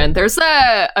appropriation. There's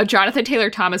a Jonathan Taylor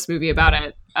Thomas movie about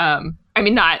it. I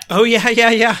mean, not. Oh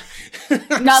yeah.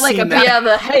 Not like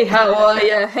the hey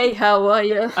how are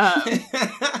you?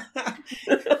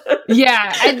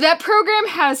 Yeah, and that program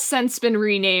has since been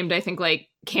renamed. I think like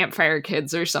Campfire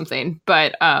Kids or something.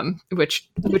 But which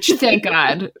thank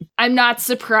God. I'm not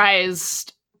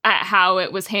surprised at how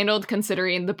it was handled,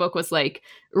 considering the book was like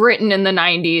written in the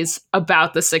 90s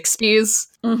about the 60s.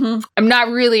 I'm not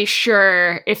really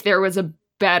sure if there was a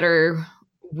better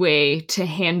way to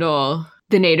handle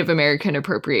the Native American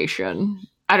appropriation.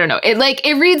 I don't know.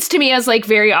 It reads to me as like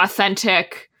very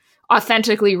authentically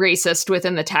racist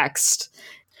within the text.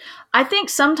 I think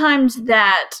sometimes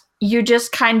that you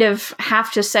just kind of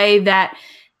have to say that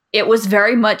it was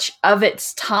very much of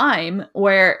its time,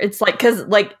 where it's like, because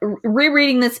like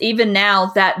rereading this even now,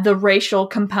 that the racial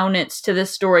components to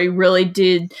this story really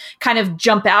did kind of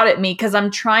jump out at me, because I'm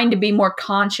trying to be more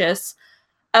conscious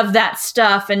of that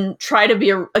stuff and try to be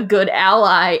a good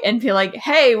ally and feel like,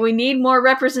 hey, we need more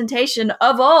representation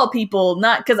of all people,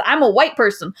 not because I'm a white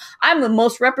person. I'm the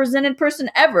most represented person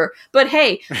ever. But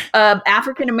hey,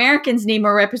 African Americans need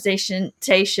more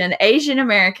representation, Asian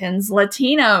Americans,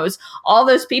 Latinos, all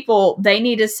those people, they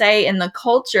need a say in the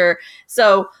culture.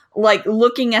 So like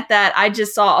looking at that, I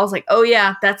was like, oh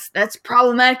yeah, that's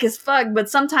problematic as fuck. But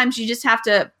sometimes you just have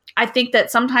to, I think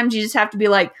that sometimes you just have to be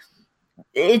like,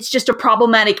 it's just a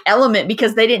problematic element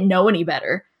because they didn't know any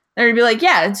better. They're gonna be like,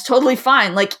 yeah, it's totally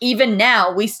fine. Like even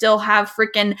now we still have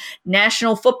freaking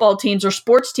national football teams or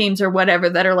sports teams or whatever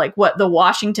that are like, what, the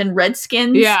Washington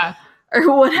Redskins? Yeah.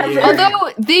 Or whatever. Yeah.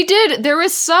 Although there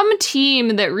was some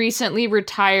team that recently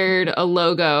retired a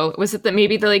logo. Was it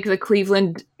maybe the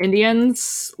Cleveland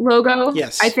Indians logo?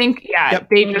 Yes. I think, yeah. Yep.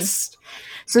 They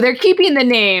so they're keeping the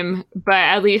name, but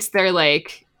at least they're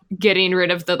like getting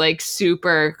rid of the like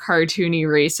super cartoony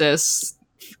racist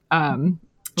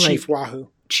Chief Wahoo.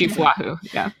 Chief Wahoo.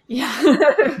 Yeah.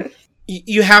 Yeah.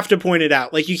 You have to point it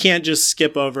out. Like you can't just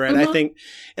skip over it. I think,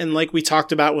 and like we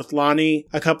talked about with Lonnie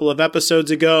a couple of episodes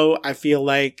ago, I feel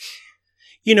like,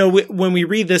 you know, when we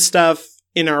read this stuff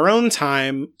in our own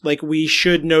time, like we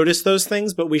should notice those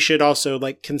things, but we should also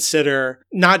like consider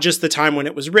not just the time when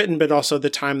it was written, but also the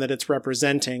time that it's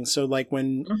representing. So like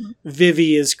when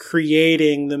Vivi is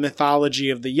creating the mythology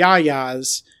of the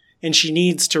Yayas and she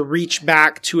needs to reach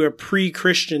back to a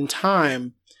pre-Christian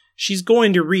time, she's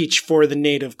going to reach for the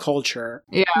native culture.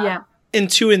 Yeah. And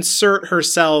to insert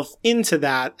herself into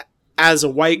that as a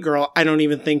white girl, I don't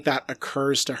even think that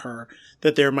occurs to her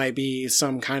that there might be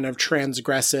some kind of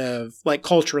transgressive, like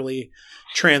culturally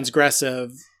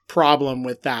transgressive problem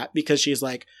with that, because she's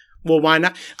like, well, why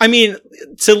not? I mean,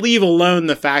 to leave alone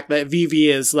the fact that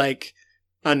Vivi is like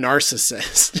a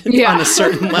narcissist on a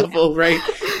certain level, right?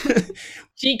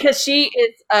 Because she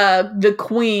is the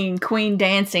Queen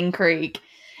Dancing Creek.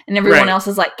 And everyone else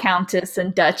is like Countess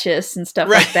and Duchess and stuff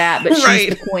like that. But she's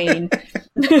the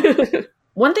queen.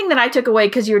 One thing that I took away,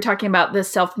 because you were talking about the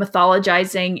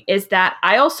self-mythologizing, is that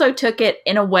I also took it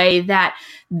in a way that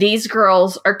these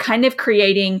girls are kind of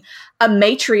creating a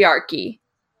matriarchy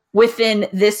within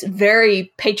this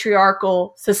very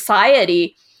patriarchal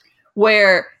society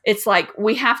where it's like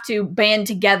we have to band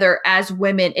together as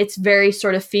women. It's very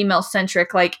sort of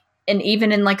female-centric, like, and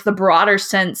even in like the broader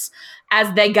sense,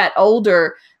 as they got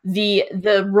older, the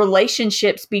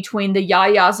relationships between the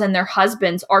Yayas and their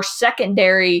husbands are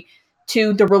secondary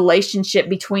to the relationship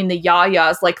between the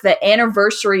Yayas. Like the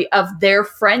anniversary of their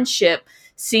friendship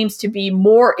seems to be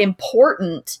more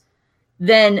important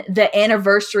than the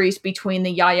anniversaries between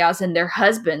the Yayas and their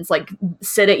husbands. Like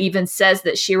Sita even says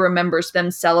that she remembers them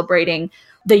celebrating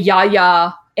the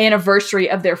Yaya anniversary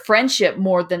of their friendship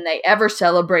more than they ever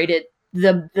celebrated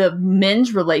the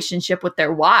men's relationship with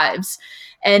their wives.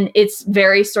 And it's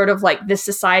very sort of like this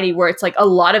society where it's like a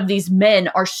lot of these men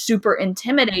are super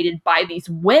intimidated by these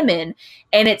women.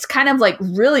 And it's kind of like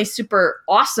really super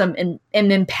awesome and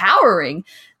empowering.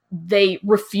 They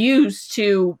refuse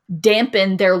to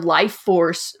dampen their life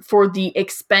force for the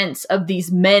expense of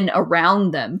these men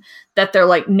around them. That they're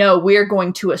like, no, we're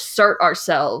going to assert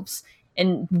ourselves.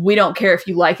 And we don't care if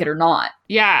you like it or not.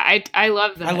 Yeah, I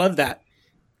love that. I love that.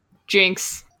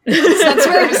 Jinx.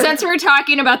 since we're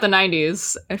talking about the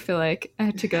 90s, I feel like I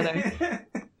had to go there.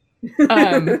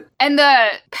 And the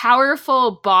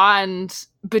powerful bond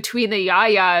between the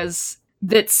Yayas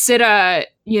that Sita,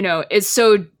 is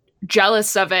so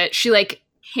jealous of it. She like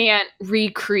can't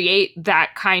recreate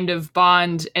that kind of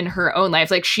bond in her own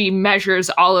life. Like she measures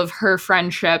all of her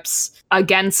friendships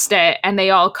against it and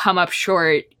they all come up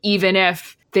short, even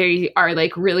if they are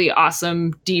like really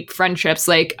awesome, deep friendships.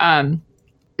 Like,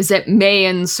 is it May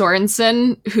and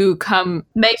Sorensen who come?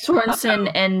 May Sorensen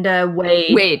and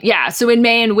Wade. Wade, yeah. So when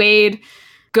May and Wade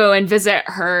go and visit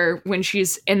her when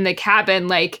she's in the cabin,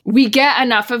 like we get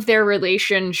enough of their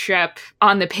relationship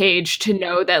on the page to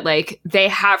know that like they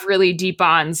have really deep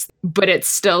bonds, but it's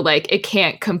still like it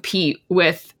can't compete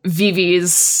with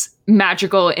Vivi's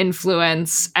magical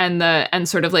influence and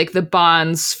sort of like the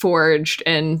bonds forged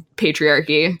in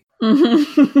patriarchy.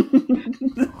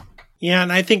 Yeah,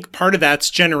 and I think part of that's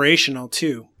generational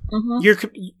too. Mm-hmm.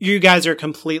 You guys are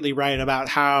completely right about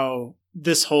how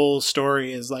this whole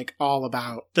story is like all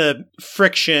about the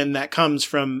friction that comes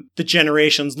from the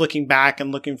generations looking back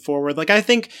and looking forward. Like I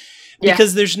think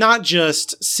because there's not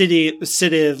just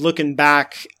Sita looking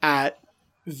back at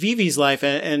Vivi's life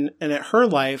and at her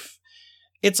life,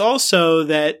 it's also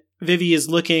that Vivi is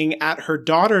looking at her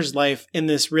daughter's life in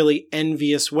this really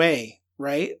envious way,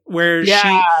 right? Where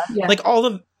like all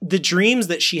of the dreams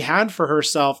that she had for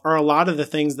herself are a lot of the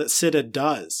things that Sita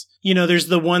does. There's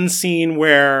the one scene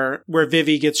where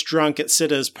Vivi gets drunk at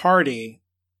Sita's party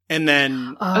and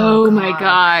then... Oh my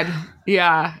God.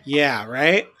 Yeah. Yeah,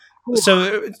 right? Ooh.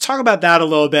 So talk about that a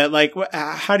little bit. Like,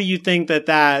 how do you think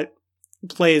that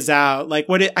plays out? Like,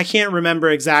 I can't remember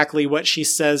exactly what she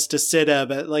says to Sita,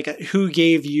 but like, who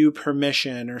gave you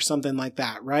permission or something like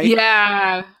that, right?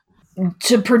 Yeah.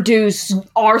 To produce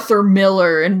Arthur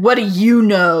Miller, and what do you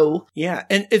know? Yeah,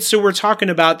 and so we're talking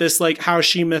about this, like how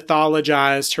she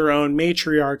mythologized her own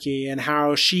matriarchy and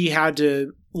how she had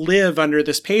to live under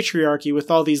this patriarchy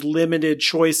with all these limited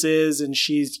choices, and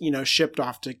she's, shipped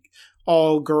off to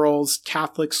all girls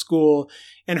Catholic school,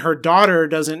 and her daughter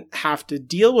doesn't have to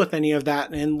deal with any of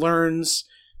that and learns,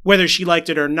 whether she liked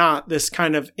it or not, this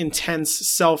kind of intense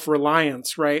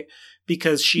self-reliance, right?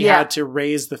 Because she had to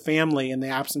raise the family in the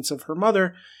absence of her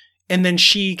mother. And then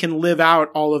she can live out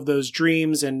all of those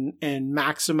dreams and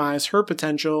maximize her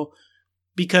potential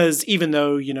because even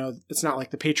though, it's not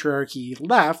like the patriarchy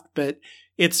left, but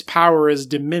its power is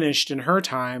diminished in her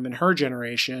time and her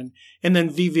generation. And then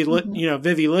Vivi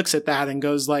looks at that and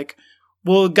goes like,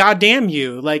 well, goddamn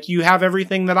you, like you have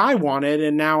everything that I wanted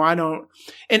and now I don't.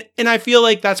 And I feel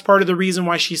like that's part of the reason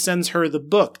why she sends her the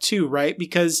book too, right?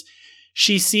 Because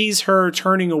she sees her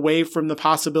turning away from the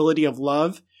possibility of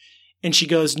love and she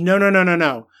goes,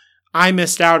 no. I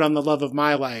missed out on the love of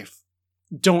my life.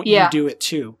 Don't you do it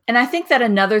too. And I think that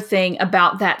another thing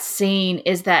about that scene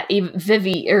is that even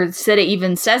Vivi or Sita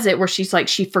even says it where she's like,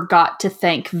 she forgot to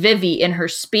thank Vivi in her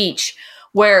speech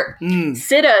where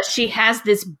Sita, she has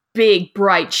this big,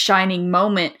 bright, shining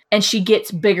moment and she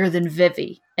gets bigger than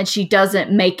Vivi and she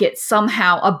doesn't make it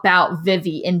somehow about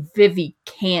Vivi and Vivi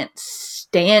can't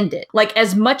stand it. Like,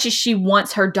 as much as she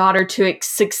wants her daughter to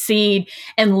succeed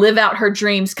and live out her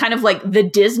dreams, kind of like the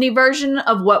Disney version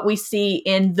of what we see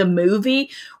in the movie,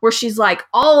 where she's like,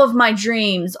 all of my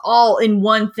dreams, all in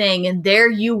one thing, and there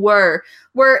you were.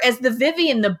 Whereas the Vivi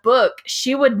in the book,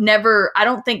 she would never, I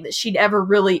don't think that she'd ever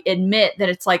really admit that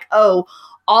it's like, oh,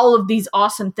 all of these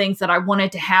awesome things that I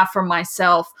wanted to have for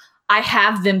myself, I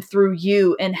have them through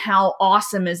you. And how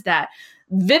awesome is that?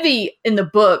 Vivi in the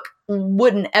book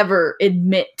wouldn't ever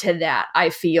admit to that, I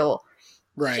feel.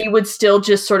 Right. She would still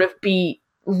just sort of be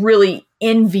really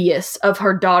envious of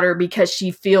her daughter because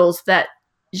she feels that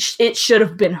it should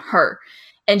have been her.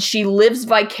 And she lives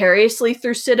vicariously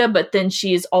through Sita, but then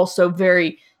she is also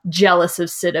very jealous of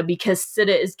Sita because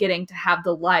Sita is getting to have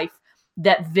the life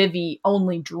that Vivi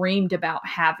only dreamed about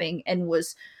having and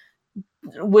was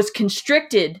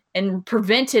constricted and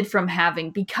prevented from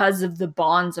having because of the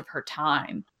bonds of her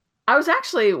time. I was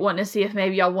actually wanting to see if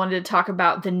maybe y'all wanted to talk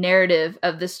about the narrative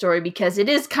of this story, because it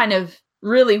is kind of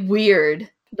really weird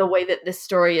the way that this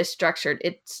story is structured.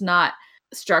 It's not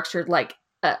structured like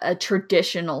a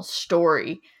traditional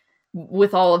story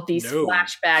with all of these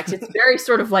flashbacks. It's very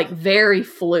sort of like very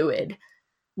fluid,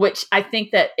 which I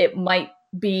think that it might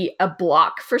be a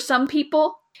block for some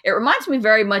people. It reminds me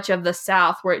very much of the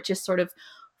South, where it just sort of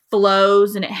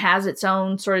flows and it has its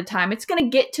own sort of time. It's going to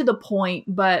get to the point,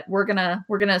 but we're going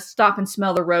to stop and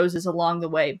smell the roses along the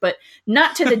way, but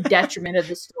not to the detriment of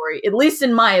the story, at least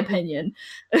in my opinion.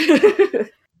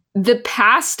 The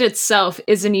past itself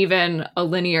isn't even a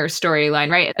linear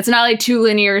storyline, right? It's not like two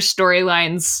linear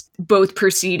storylines both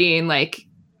proceeding like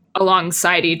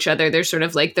alongside each other. There's sort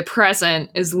of like the present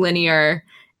is linear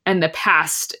and the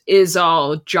past is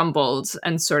all jumbled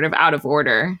and sort of out of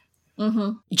order.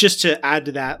 Mm-hmm. Just to add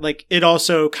to that, like, it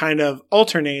also kind of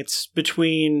alternates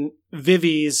between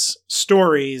Vivi's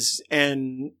stories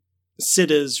and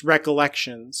Sita's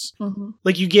recollections. Mm-hmm.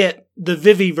 Like, you get the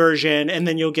Vivi version and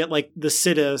then you'll get like the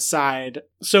Sita side.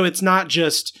 So it's not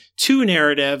just two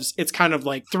narratives, it's kind of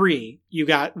like three. You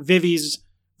got Vivi's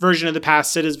version of the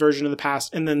past, Sita's version of the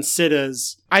past, and then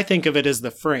Sita's. I think of it as the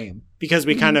frame because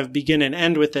we kind of begin and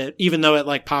end with it, even though it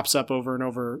like pops up over and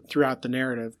over throughout the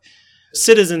narrative.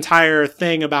 Sita's entire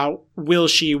thing about will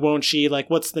she, won't she, like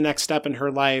what's the next step in her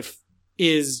life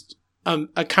is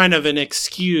a kind of an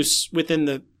excuse within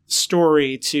the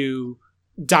story to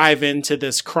dive into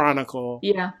this chronicle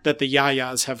that the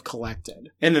Yayas have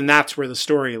collected. And then that's where the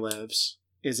story lives,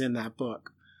 is in that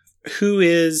book. Who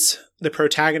is the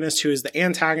protagonist? Who is the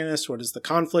antagonist? What is the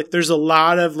conflict? There's a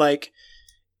lot of like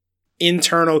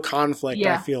internal conflict,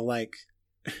 I feel like,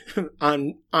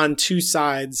 on two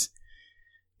sides.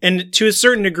 And to a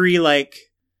certain degree, like,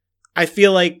 I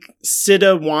feel like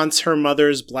Sita wants her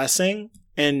mother's blessing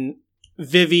and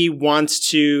Vivi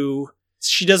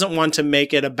she doesn't want to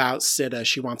make it about Sita.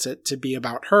 She wants it to be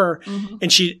about her.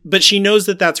 Mm-hmm. But she knows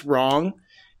that that's wrong,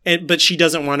 but she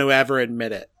doesn't want to ever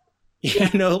admit it. You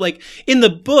know, like in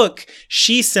the book,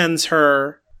 she sends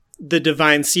her the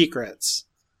divine secrets.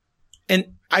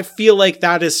 And I feel like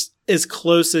that is as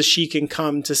close as she can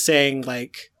come to saying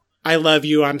like, I love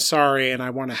you, I'm sorry, and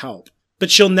I want to help. But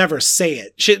she'll never say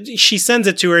it. She sends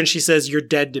it to her and she says, you're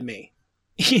dead to me.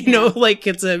 You know, like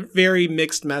it's a very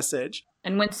mixed message.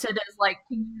 And when Sita's like,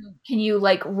 can you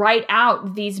like write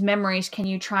out these memories? Can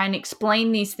you try and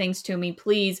explain these things to me?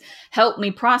 Please help me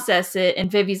process it.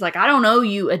 And Vivi's like, I don't owe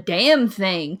you a damn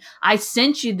thing. I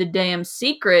sent you the damn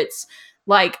secrets.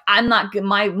 Like, I'm not,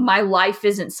 my life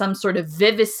isn't some sort of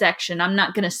vivisection. I'm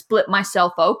not going to split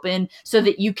myself open so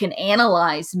that you can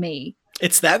analyze me.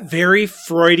 It's that very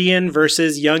Freudian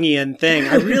versus Jungian thing.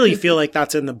 I really feel like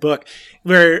that's in the book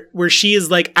where she is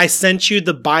like, I sent you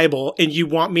the Bible and you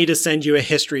want me to send you a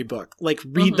history book. Like,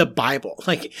 read the Bible,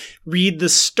 like read the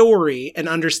story and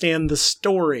understand the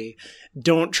story.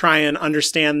 Don't try and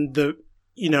understand the,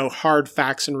 hard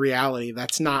facts and reality.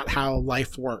 That's not how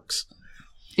life works.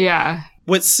 Yeah.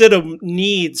 What Sita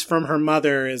needs from her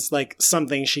mother is like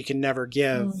something she can never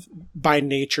give by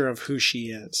nature of who she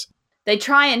is. They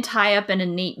try and tie up in a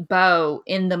neat bow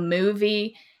in the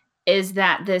movie is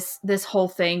that this whole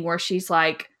thing where she's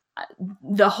like,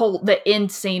 the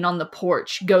end scene on the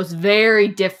porch goes very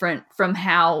different from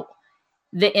how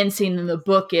the end scene in the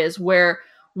book is, where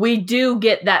we do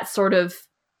get that sort of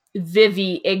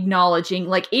Vivi acknowledging,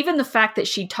 like even the fact that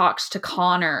she talks to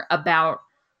Connor about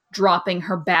dropping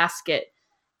her basket.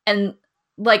 And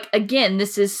like, again,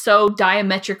 this is so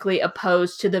diametrically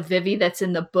opposed to the Vivi that's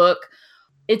in the book.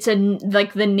 It's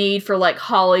like the need for like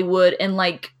Hollywood and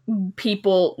like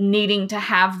people needing to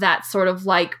have that sort of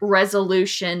like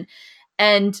resolution,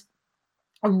 and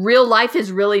real life is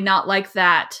really not like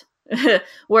that.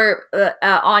 where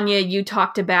Anya, you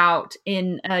talked about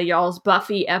in y'all's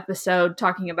Buffy episode,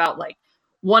 talking about like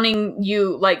wanting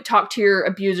you like talk to your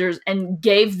abusers and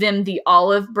gave them the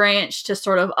olive branch to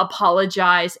sort of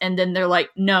apologize, and then they're like,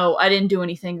 no, I didn't do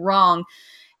anything wrong.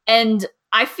 And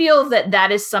I feel that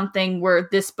that is something where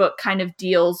this book kind of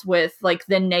deals with like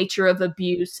the nature of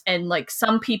abuse, and like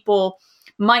some people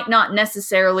might not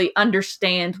necessarily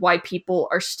understand why people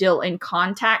are still in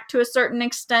contact to a certain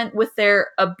extent with their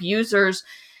abusers,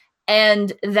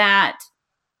 and that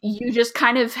you just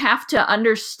kind of have to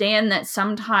understand that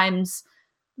sometimes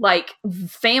like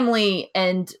family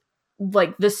and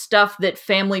like the stuff that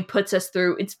family puts us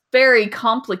through, it's very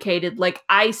complicated. Like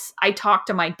I talked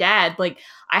to my dad, like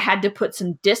I had to put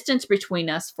some distance between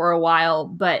us for a while,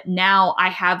 but now I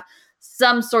have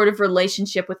some sort of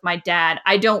relationship with my dad.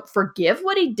 I don't forgive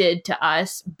what he did to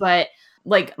us, but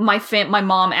like my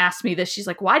mom asked me this. She's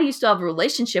like, why do you still have a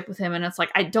relationship with him? And it's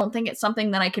like, I don't think it's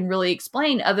something that I can really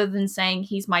explain other than saying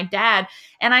he's my dad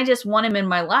and I just want him in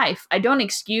my life. I don't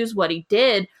excuse what he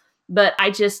did, but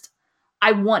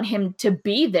I want him to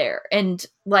be there. And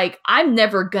like, I'm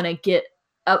never going to get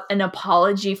an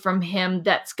apology from him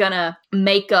that's going to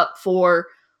make up for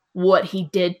what he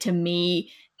did to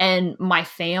me and my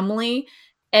family.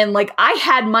 And like, I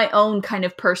had my own kind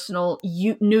of personal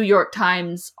New York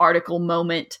Times article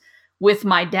moment with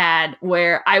my dad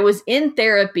where I was in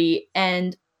therapy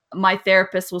and my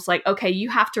therapist was like, okay, you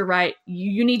have to write,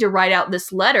 you need to write out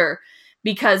this letter,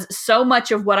 because so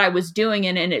much of what I was doing,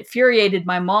 and it infuriated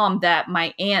my mom that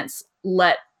my aunts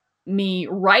let me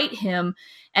write him,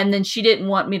 and then she didn't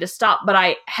want me to stop, but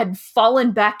I had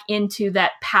fallen back into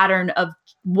that pattern of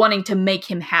wanting to make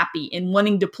him happy and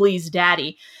wanting to please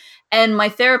daddy. And my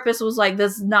therapist was like,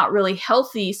 this is not really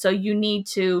healthy, so you need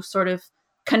to sort of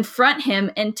confront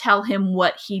him and tell him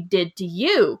what he did to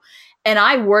you. And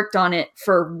I worked on it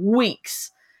for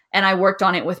weeks. And I worked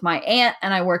on it with my aunt,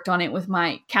 and I worked on it with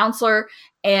my counselor,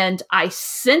 and I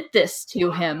sent this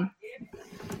to him.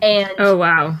 And oh,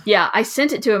 wow. Yeah, I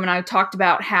sent it to him, and I talked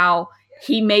about how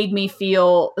he made me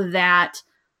feel that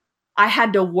I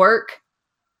had to work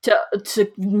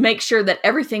to make sure that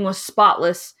everything was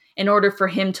spotless in order for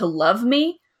him to love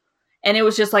me. And it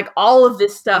was just like all of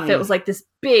this stuff. It was like this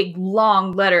big,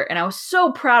 long letter. And I was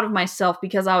so proud of myself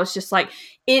because I was just like,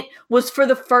 it was for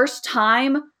the first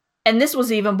time. And this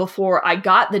was even before I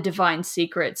got the Divine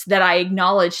Secrets, that I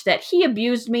acknowledged that he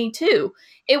abused me too.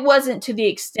 It wasn't to the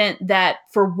extent that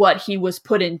for what he was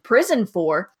put in prison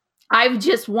for. I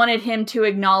just wanted him to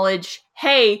acknowledge,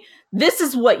 hey, this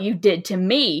is what you did to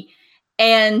me.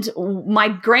 And my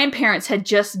grandparents had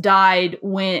just died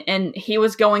and he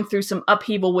was going through some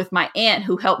upheaval with my aunt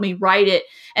who helped me write it.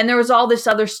 And there was all this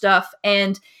other stuff.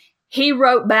 And he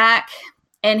wrote back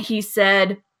and he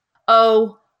said,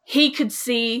 oh, he could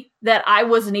see that I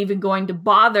wasn't even going to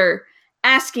bother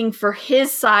asking for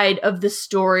his side of the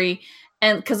story.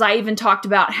 And because I even talked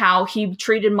about how he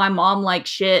treated my mom like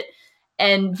shit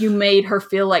and you made her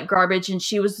feel like garbage and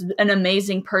she was an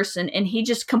amazing person. And he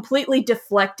just completely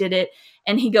deflected it.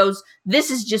 And he goes,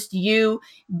 this is just you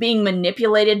being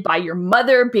manipulated by your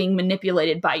mother, being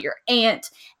manipulated by your aunt.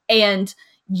 And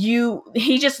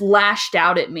he just lashed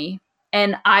out at me.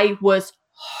 And I was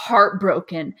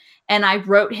heartbroken. And I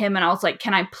wrote him and I was like,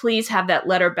 can I please have that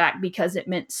letter back? Because it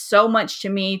meant so much to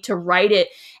me to write it.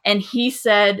 And he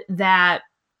said that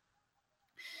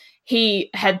he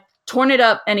had torn it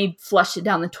up and he flushed it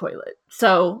down the toilet.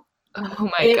 So oh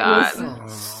my God, it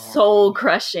was soul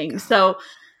crushing. So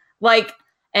like,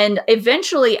 and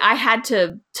eventually I had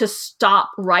to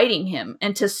stop writing him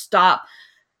and to stop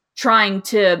trying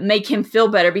to make him feel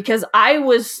better, because I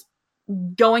was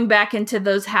going back into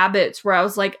those habits where I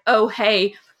was like, oh,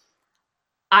 hey,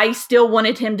 I still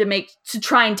wanted him to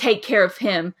try and take care of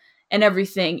him and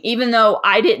everything, even though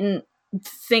I didn't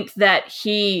think that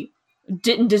he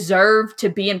didn't deserve to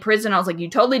be in prison. I was like, you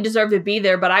totally deserve to be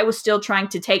there, but I was still trying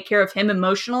to take care of him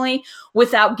emotionally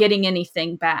without getting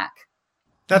anything back.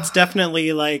 That's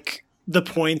definitely like the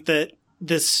point that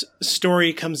this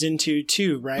story comes into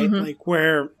too, right? Mm-hmm. Like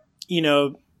where,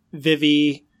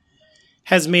 Vivi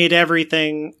has made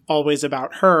everything always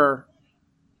about her,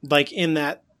 like in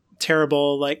that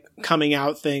terrible, like coming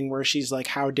out thing where she's like,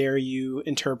 how dare you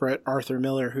interpret Arthur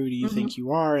Miller? Who do you mm-hmm. think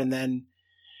you are? And then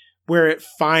where it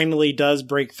finally does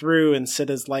break through and Sid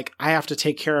is like, I have to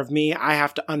take care of me. I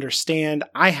have to understand.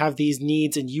 I have these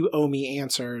needs and you owe me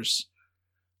answers.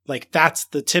 Like that's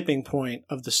the tipping point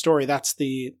of the story. That's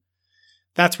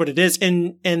what it is.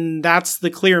 And that's the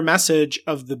clear message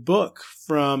of the book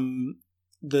from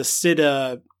the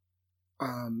Sida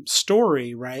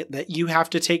story, right? That you have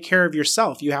to take care of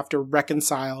yourself. You have to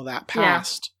reconcile that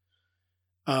past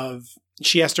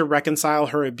she has to reconcile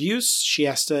her abuse. She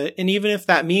has to, and even if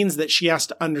that means that she has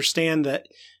to understand that,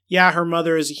 yeah, her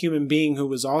mother is a human being who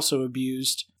was also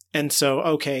abused. And so,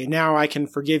 okay, now I can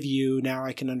forgive you. Now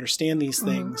I can understand these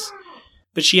things.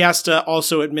 But she has to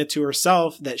also admit to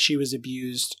herself that she was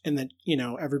abused and that,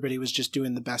 everybody was just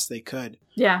doing the best they could.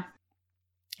 Yeah.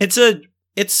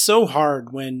 It's so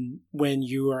hard when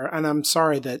you are, and I'm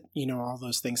sorry that, all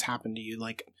those things happen to you.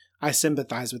 Like, I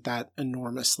sympathize with that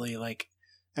enormously. Like,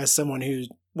 as someone who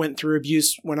went through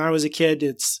abuse when I was a kid,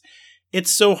 it's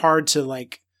so hard to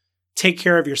like take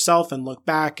care of yourself and look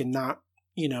back and not,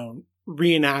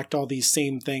 reenact all these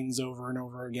same things over and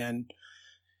over again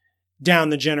down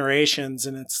the generations.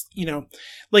 And it's,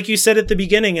 like you said at the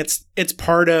beginning, it's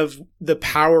part of the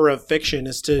power of fiction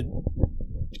is to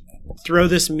throw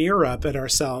this mirror up at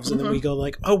ourselves. And then we go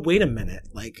like, oh, wait a minute.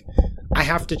 Like, I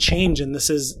have to change. And this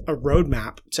is a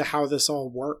roadmap to how this all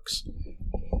works.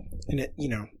 And it,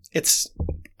 it's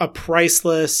a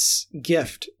priceless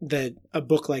gift that a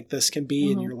book like this can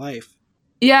be in your life.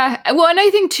 Yeah. Well, and I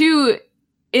think too,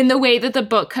 in the way that the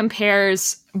book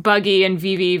compares Buggy and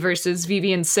Vivi versus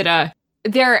Vivi and Sita,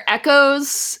 there are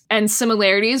echoes and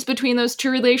similarities between those two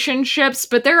relationships,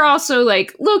 but they're also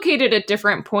like located at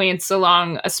different points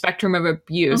along a spectrum of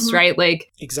abuse, right?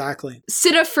 Like, exactly.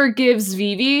 Sita forgives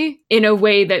Vivi in a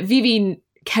way that Vivi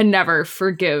can never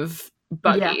forgive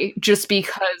Buggy, just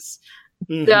because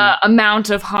the amount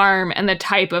of harm and the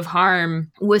type of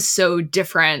harm was so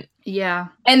different. Yeah.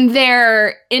 And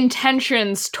their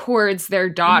intentions towards their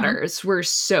daughters were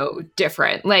so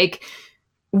different. Like,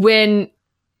 when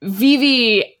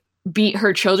Vivi beat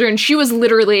her children, she was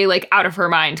literally like out of her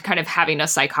mind, kind of having a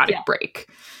psychotic break.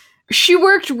 She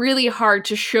worked really hard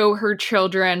to show her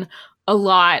children a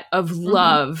lot of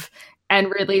love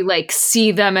and really like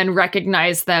see them and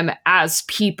recognize them as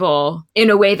people in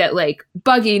a way that like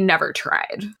Buggy never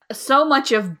tried. So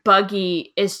much of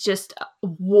Buggy is just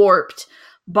warped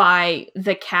by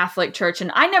the Catholic Church.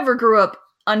 And I never grew up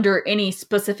under any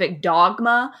specific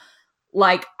dogma.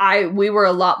 Like, we were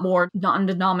a lot more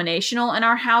non-denominational in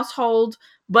our household,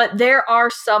 but there are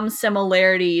some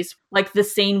similarities, like the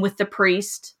scene with the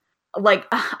priest. Like,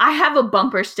 I have a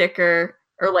bumper sticker,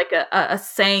 or like a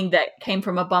saying that came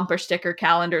from a bumper sticker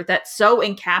calendar that so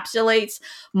encapsulates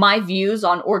my views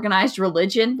on organized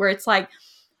religion, where it's like,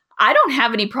 I don't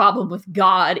have any problem with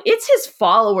God. It's his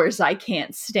followers I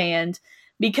can't stand,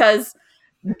 because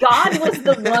God was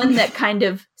the one that kind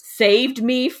of saved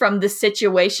me from the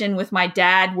situation with my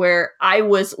dad where I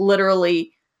was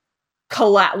literally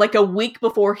like a week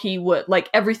before he would, like,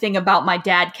 everything about my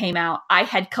dad came out. I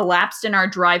had collapsed in our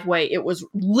driveway. It was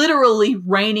literally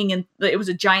raining and it was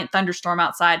a giant thunderstorm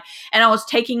outside, and I was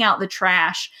taking out the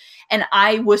trash, and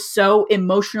I was so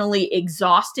emotionally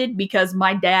exhausted because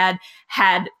my dad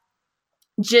had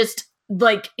just,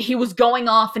 like, he was going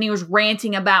off and he was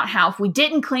ranting about how if we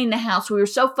didn't clean the house, we were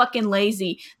so fucking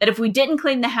lazy that if we didn't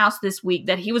clean the house this week,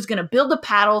 that he was going to build a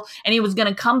paddle and he was going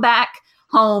to come back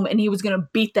home and he was going to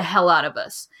beat the hell out of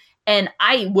us. And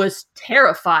I was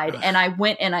terrified. And I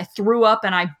went and I threw up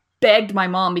and I begged my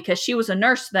mom, because she was a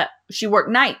nurse that she worked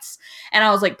nights. And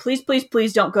I was like, please, please,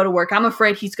 please don't go to work. I'm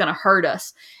afraid he's going to hurt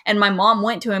us. And my mom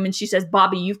went to him and she says,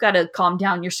 Bobby, you've got to calm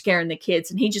down. You're scaring the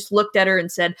kids. And he just looked at her and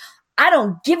said, I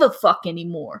don't give a fuck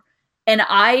anymore. And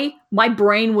my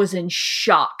brain was in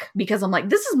shock, because I'm like,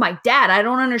 this is my dad. I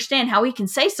don't understand how he can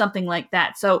say something like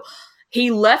that. So he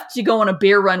left to go on a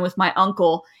beer run with my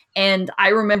uncle. And I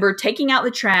remember taking out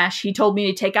the trash. He told me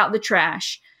to take out the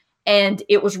trash, and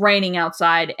it was raining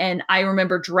outside. And I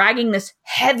remember dragging this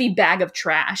heavy bag of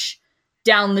trash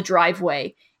down the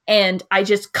driveway. And I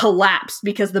just collapsed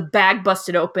because the bag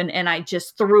busted open, and I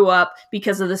just threw up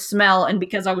because of the smell and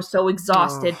because I was so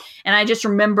exhausted. And I just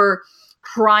remember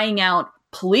crying out,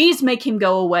 please make him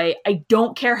go away. I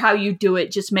don't care how you do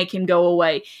it. Just make him go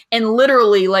away. And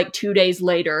literally, like 2 days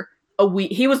later, a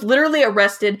week, he was literally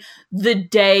arrested the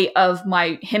day of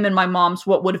him and my mom's,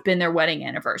 what would have been their wedding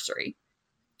anniversary.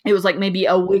 It was like maybe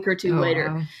a week or two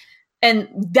later. Wow. And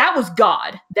that was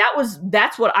God.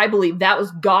 That's what I believe. That was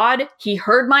God. He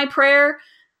heard my prayer,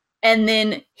 and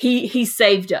then he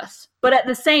saved us. But at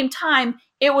the same time,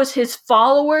 it was his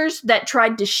followers that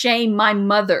tried to shame my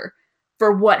mother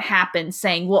for what happened,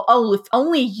 saying, well, oh, if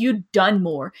only you'd done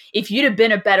more, if you'd have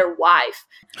been a better wife.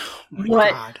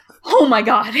 God. Oh my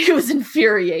God, it was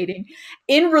infuriating.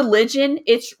 In religion,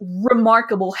 it's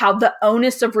remarkable how the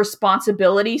onus of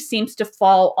responsibility seems to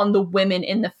fall on the women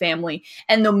in the family,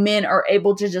 and the men are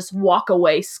able to just walk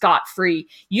away scot-free.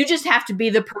 You just have to be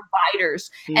the providers,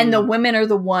 and the women are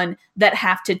the one that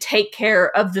have to take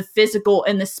care of the physical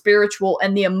and the spiritual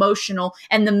and the emotional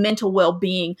and the mental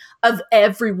well-being of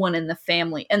everyone in the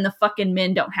family, and the fucking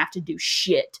men don't have to do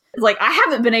shit. Like, I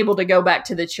haven't been able to go back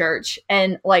to the church,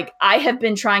 and like, I have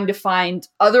been trying to find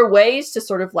other ways to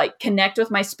sort of like connect with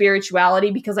my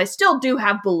spirituality, because I still do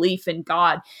have belief in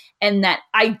God, and that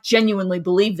I genuinely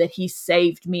believe that he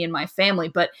saved me and my family.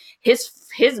 But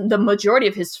the majority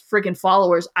of his friggin'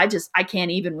 followers, I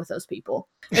can't even with those people.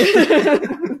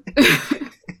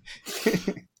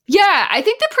 Yeah, I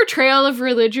think the portrayal of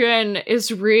religion is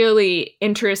really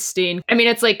interesting. I mean,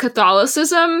 it's like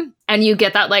Catholicism, and you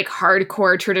get that like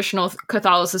hardcore traditional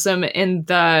Catholicism in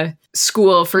the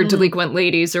school for delinquent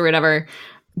ladies or whatever.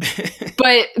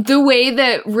 But the way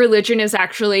that religion is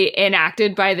actually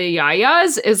enacted by the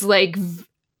Yayas is like,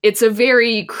 it's a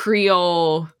very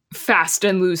Creole, fast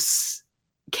and loose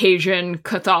Cajun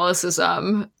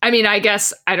Catholicism. I mean, I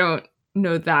guess I don't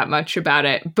know that much about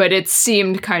it, but it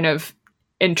seemed kind of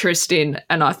interesting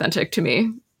and authentic to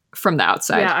me from the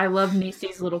outside. Yeah, I love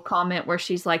Nisi's little comment where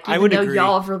she's like, I would even though agree.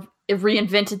 y'all have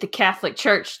reinvented the Catholic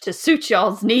Church to suit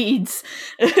y'all's needs.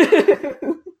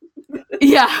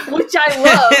 Yeah. Which I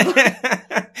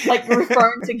love. Like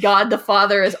referring to God the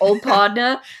Father as Old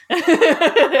Podna.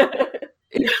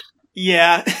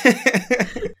 Yeah.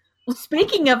 Well,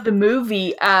 speaking of the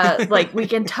movie, like we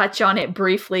can touch on it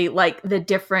briefly, like the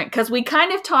different, because we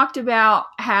kind of talked about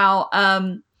how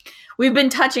we've been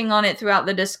touching on it throughout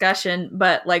the discussion,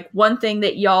 but like one thing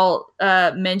that y'all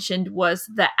mentioned was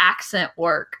the accent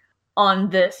work on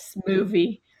this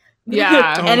movie.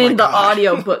 Yeah. And in the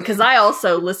audiobook, because I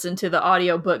also listened to the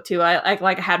audiobook too. I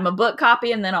had my book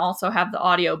copy and then I also have the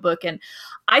audiobook. And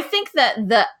I think that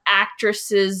the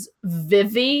actress's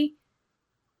Vivi,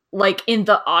 like in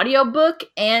the audiobook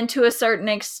and to a certain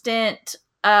extent,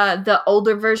 the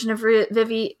older version of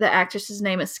Vivi, the actress's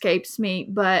name escapes me,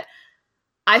 but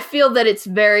I feel that it's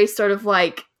very sort of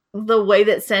like the way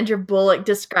that Sandra Bullock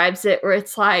describes it, where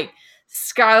it's like,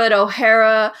 Scarlett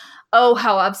O'Hara, oh,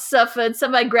 how I've suffered.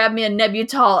 Somebody grab me a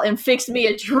Nebutal and fix me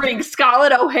a drink.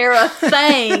 Scarlett O'Hara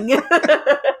thing.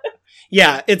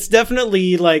 Yeah, it's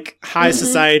definitely like high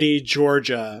society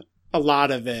Georgia, a lot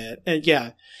of it. And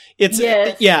yeah, it's,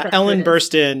 Ellen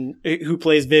Burstyn, who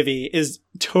plays Vivi, is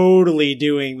totally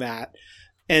doing that.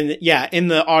 And yeah, in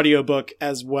the audiobook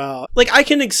as well. Like, I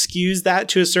can excuse that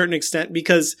to a certain extent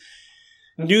because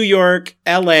New York,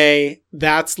 LA,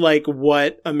 that's like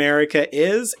what America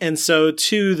is. And so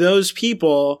to those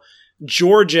people,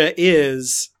 Georgia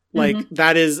is like,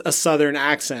 that is a Southern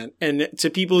accent. And to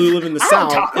people who live in the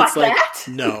South, it's like,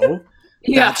 no,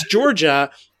 that's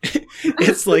Georgia.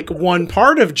 It's like one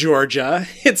part of Georgia.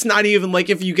 It's not even like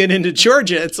if you get into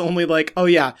Georgia, it's only like, oh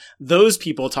yeah, those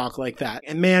people talk like that.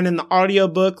 And man, in the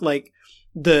audiobook, like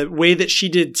the way that she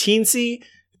did Teensy,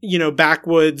 you know,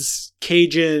 backwoods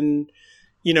Cajun,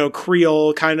 you know,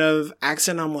 Creole kind of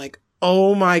accent, I'm like,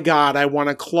 oh my God, I want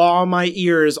to claw my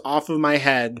ears off of my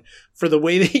head for the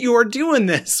way that you are doing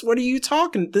this. What are you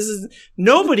talking?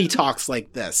 Nobody talks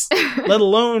like this, let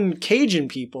alone Cajun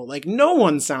people. Like, no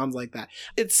one sounds like that.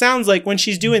 It sounds like when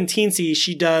she's doing Teensy,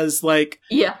 she does like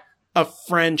a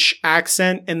French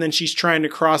accent and then she's trying to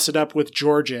cross it up with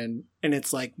Georgian. And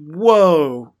it's like,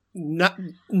 whoa.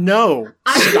 No.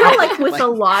 I feel like with a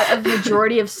lot of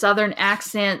majority of Southern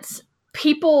accents,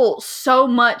 people so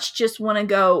much just want to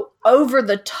go over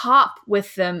the top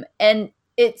with them. And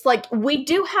it's like, we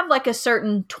do have like a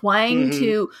certain twang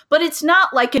to, but it's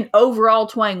not like an overall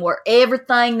twang where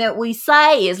everything that we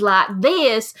say is like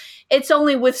this. It's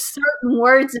only with certain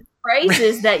words and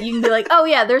phrases that you can be like, oh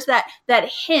yeah, there's that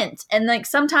hint. And like,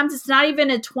 sometimes it's not even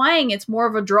a twang. It's more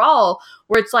of a drawl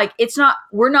where it's like,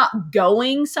 we're not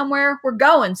going somewhere. We're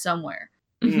going somewhere.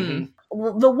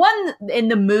 The one in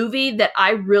the movie that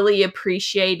I really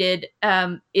appreciated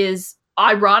is,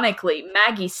 ironically,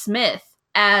 Maggie Smith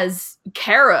as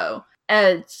Caro.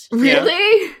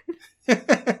 Really?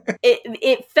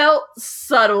 It felt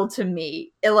subtle to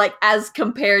me, like as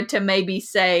compared to maybe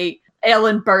say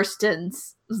Ellen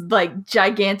Burstyn's like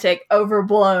gigantic,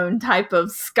 overblown type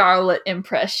of Scarlet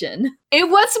impression. It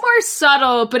was more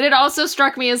subtle, but it also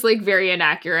struck me as like very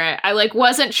inaccurate. I like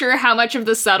wasn't sure how much of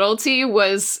the subtlety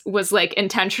was like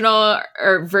intentional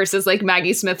or versus like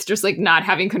Maggie Smith just like not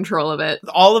having control of it.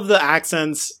 All of the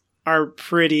accents are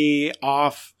pretty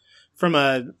off from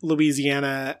a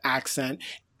Louisiana accent.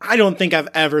 I don't think I've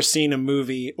ever seen a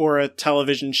movie or a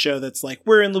television show that's like,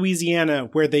 we're in Louisiana,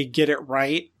 where they get it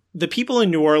right. The people in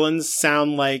New Orleans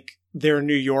sound like they're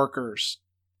New Yorkers.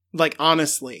 Like,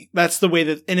 honestly, that's the way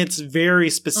that, and it's very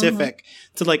specific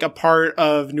to like a part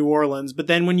of New Orleans. But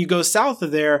then when you go south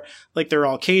of there, like they're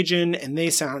all Cajun and they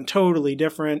sound totally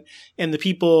different. And the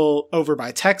people over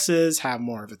by Texas have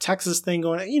more of a Texas thing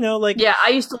going on, you know, like. Yeah,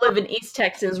 I used to live in East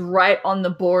Texas, right on the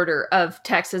border of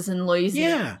Texas and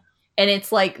Louisiana. Yeah. And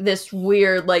it's like this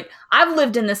weird, like, I've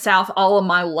lived in the South all of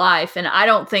my life, and I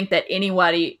don't think that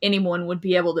anyone would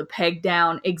be able to peg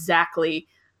down exactly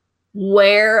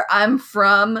where I'm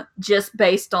from just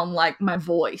based on like my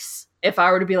voice. If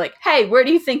I were to be like, hey, where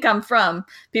do you think I'm from?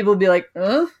 People would be like,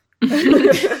 huh?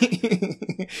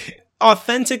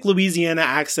 Authentic Louisiana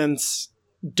accents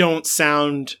don't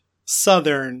sound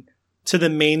Southern to the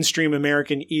mainstream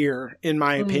American ear, in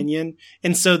my opinion.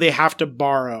 And so they have to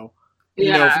borrow.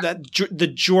 You know, the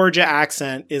Georgia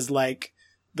accent is like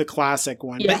the classic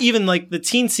one. But even like the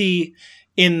teensy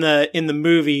in the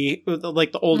movie,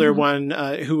 like the older one,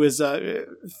 who was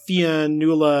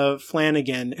Fionnuala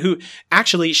Flanagan, who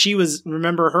actually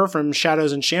remember her from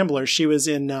Shadows and Shamblers. She was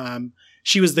in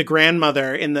she was the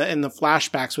grandmother in the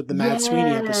flashbacks with the Mad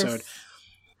Sweeney episode.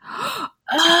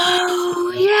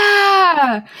 Oh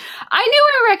yeah, I knew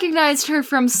I recognized her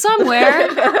from somewhere.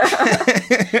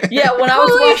 Yeah, when I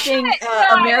was watching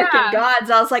American Gods,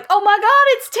 I was like, oh my god,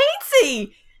 it's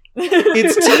Teensy.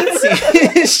 It's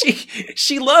Teensy.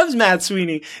 she loves Matt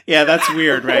Sweeney. Yeah, that's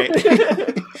weird, right?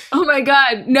 Oh my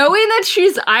god, knowing that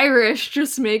she's Irish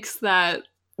just makes that.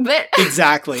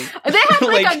 Exactly. They have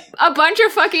like a bunch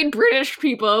of fucking British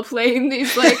people playing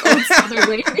these like old Southern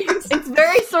ladies. It's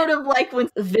very sort of like when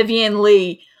Vivian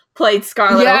Leigh played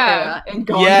Scarlett O'Hara in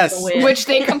Gone with the Wind. Which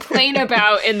they complain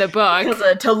about in the book. Because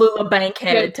of Tallulah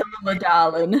Bankhead, Tallulah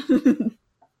Darlin.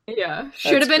 Yeah,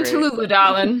 should have been Tallulah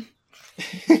Darlin.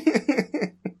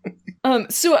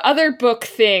 So other book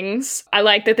things, I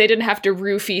like that they didn't have to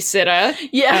roofie Sitta.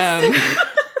 Yes.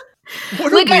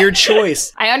 What a weird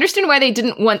choice. I understand why they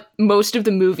didn't want most of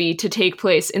the movie to take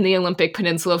place in the Olympic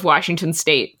Peninsula of Washington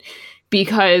State,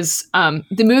 because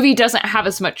the movie doesn't have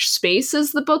as much space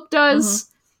as the book does.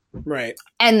 Right.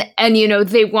 And you know,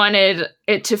 they wanted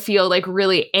it to feel like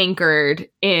really anchored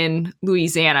in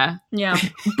Louisiana. Yeah.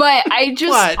 But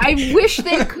I wish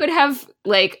they could have,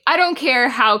 like, I don't care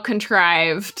how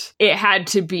contrived it had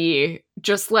to be,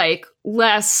 just like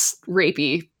less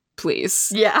rapey,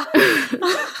 please. Yeah.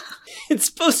 It's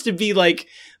supposed to be like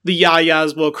the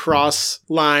Yayas will cross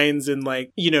lines and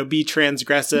like, you know, be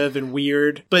transgressive and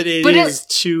weird, but it is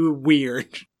too weird.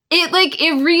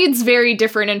 It reads very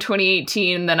different in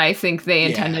 2018 than I think they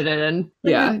intended it in.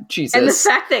 Yeah, Jesus. And the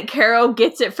fact that Carol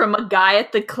gets it from a guy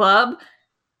at the club,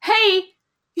 hey,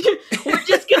 we're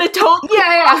just gonna totally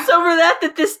gloss over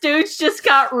that this dude's just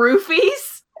got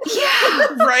roofies.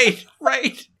 Yeah.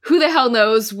 Right. Who the hell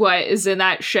knows what is in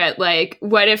that shit? Like,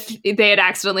 what if they had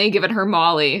accidentally given her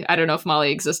Molly? I don't know if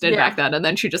Molly existed back then, and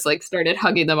then she just like started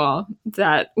hugging them all.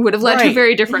 That would have led to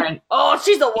very different. Oh,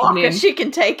 she's a walker. She can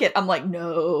take it. I'm like,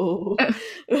 no.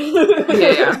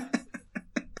 Yeah.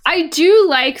 I do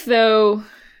like, though,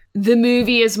 the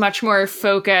movie is much more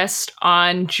focused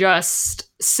on just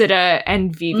Sitta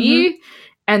and Vivi,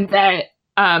 and that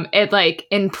it like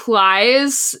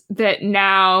implies that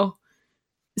now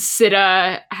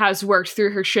Sitta has worked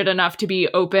through her shit enough to be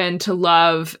open to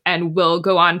love and will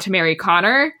go on to marry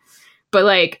Connor. But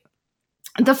like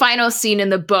the final scene in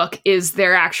the book is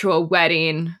their actual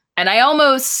wedding. And I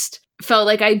almost felt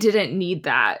like I didn't need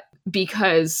that,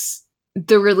 because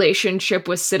the relationship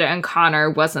with Sitta and Connor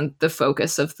wasn't the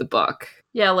focus of the book.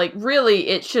 Yeah, like really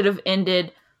it should have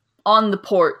ended on the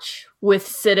porch with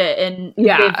Sitta and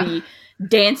Vivi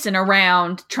dancing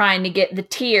around trying to get the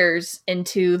tears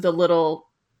into the little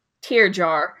tear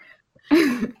jar.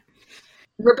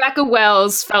 Rebecca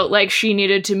Wells felt like she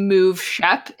needed to move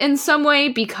Shep in some way,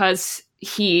 because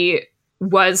he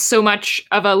was so much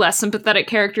of a less sympathetic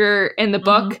character in the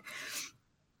book.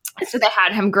 So they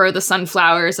had him grow the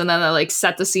sunflowers, and then they like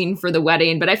set the scene for the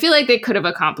wedding. But I feel like they could have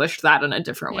accomplished that in a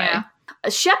different way.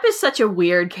 Shep is such a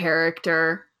weird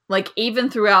character. Like, even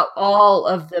throughout all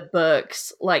of the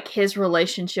books, like his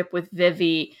relationship with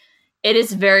Vivi, it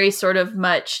is very sort of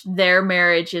much, their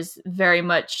marriage is very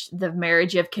much the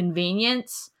marriage of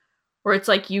convenience, where it's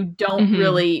like you don't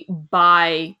really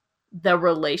buy the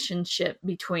relationship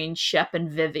between Shep and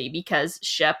Vivi, because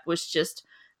Shep was just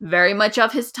very much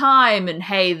of his time, and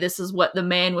hey, this is what the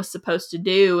man was supposed to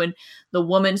do, and the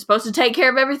woman's supposed to take care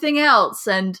of everything else,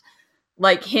 and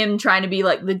like him trying to be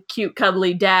like the cute,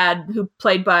 cuddly dad who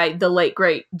played by the late,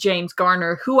 great James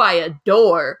Garner, who I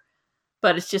adore.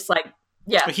 But it's just like,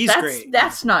 yeah, he's great.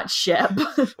 That's not Shep.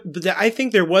 But I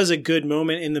think there was a good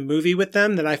moment in the movie with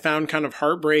them that I found kind of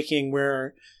heartbreaking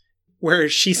where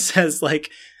she says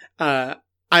like,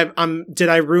 did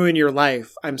I ruin your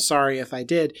life? I'm sorry if I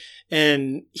did.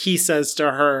 And he says to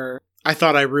her, I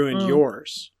thought I ruined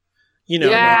yours. You know,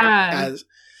 like,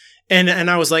 and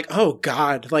I was like, oh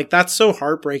God, like that's so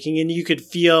heartbreaking. And you could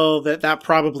feel that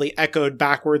probably echoed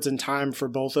backwards in time for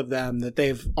both of them, that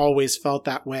they've always felt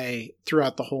that way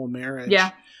throughout the whole marriage.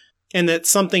 Yeah. And that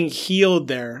something healed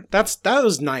there. That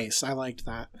was nice. I liked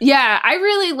that. Yeah, I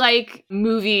really like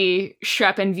movie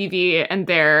Shep and Vivi and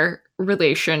their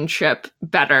relationship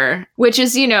better, which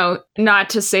is, you know, not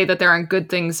to say that there aren't good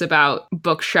things about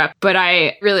book Shep, but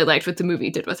I really liked what the movie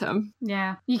did with him.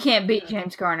 Yeah. You can't beat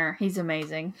James Garner. He's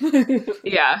amazing.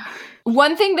 Yeah.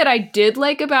 One thing that I did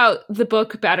like about the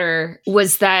book better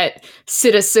was that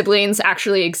Sitta's siblings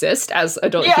actually exist as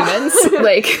adult humans.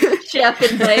 Like Shep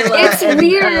and Layla. It's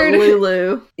weird.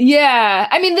 Lulu. Yeah.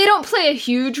 I mean, they don't play a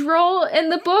huge role in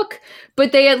the book,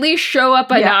 but they at least show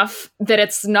up enough that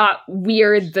it's not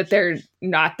weird that they're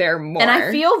not there more. And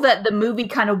I feel that the movie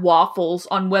kind of waffles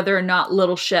on whether or not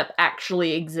Little Shep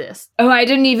actually exists. Oh, I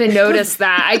didn't even notice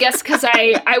that. I guess because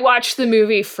I watched the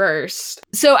movie first.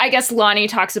 So I guess Lonnie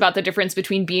talks about the difference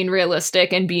between being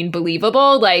realistic and being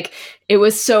believable. Like, it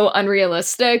was so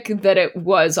unrealistic that it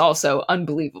was also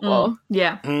unbelievable.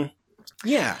 Yeah.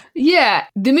 Yeah. Yeah.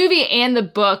 The movie and the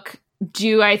book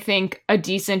do, I think, a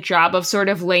decent job of sort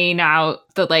of laying out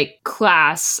the like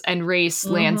class and race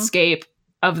landscape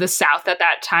of the South at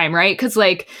that time, right? Because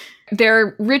like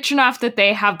they're rich enough that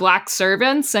they have black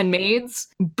servants and maids,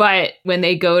 but when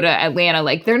they go to Atlanta,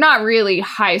 like they're not really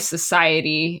high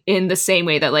society in the same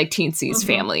way that like Teensy's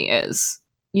family is.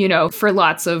 You know, for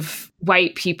lots of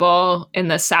white people in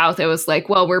the South, it was like,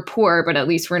 well, we're poor, but at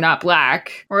least we're not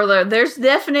black. Or there's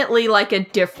definitely like a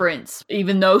difference,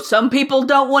 even though some people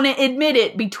don't want to admit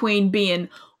it, between being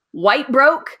white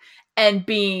broke and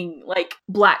being like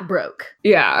black broke.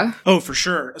 Yeah. Oh, for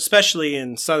sure. Especially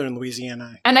in southern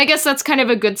Louisiana. And I guess that's kind of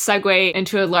a good segue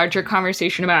into a larger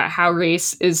conversation about how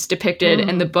race is depicted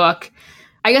in the book.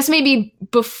 I guess maybe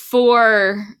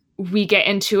before we get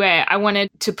into it, I wanted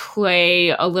to play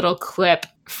a little clip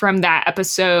from that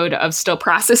episode of Still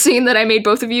Processing that I made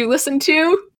both of you listen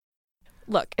to.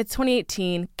 Look, it's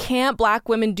 2018. Can't black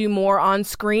women do more on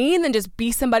screen than just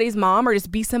be somebody's mom or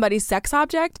just be somebody's sex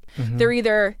object? They're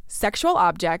either sexual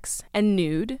objects and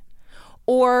nude,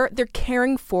 or they're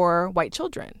caring for white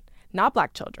children, not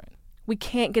black children. We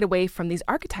can't get away from these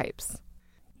archetypes.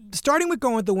 Starting with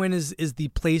Gone with the Wind is the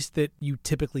place that you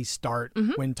typically start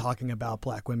when talking about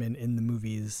black women in the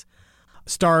movies.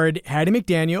 Starred Hattie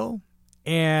McDaniel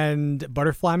and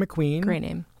Butterfly McQueen. Great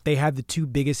name. They had the two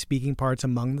biggest speaking parts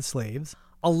among the slaves.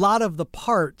 A lot of the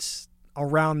parts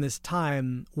around this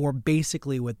time were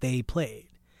basically what they played.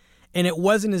 And it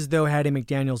wasn't as though Hattie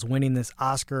McDaniel's winning this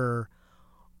Oscar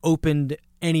opened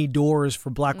any doors for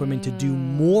black women to do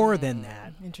more than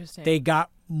that. Interesting. They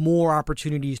got more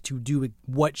opportunities to do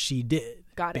what she did.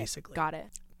 Got it.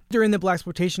 During the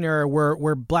Blaxploitation era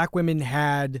where black women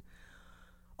had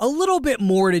a little bit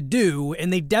more to do,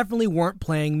 and they definitely weren't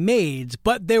playing maids,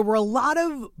 but there were a lot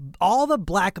of all the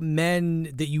black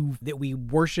men that we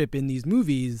worship in these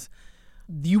movies.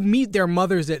 You meet their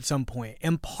mothers at some point,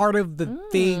 and part of the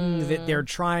thing that they're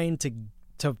trying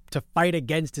to fight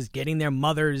against is getting their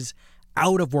mothers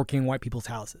out of working white people's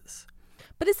houses.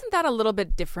 But isn't that a little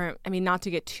bit different? I mean, not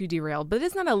to get too derailed, but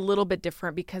isn't that a little bit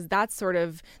different because that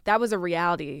was a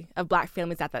reality of black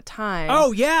families at that time.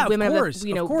 Oh yeah, women of course,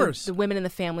 of course. The women in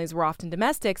the families were often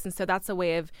domestics, and so that's a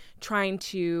way of trying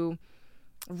to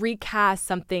recast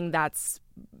something that's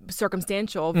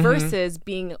circumstantial versus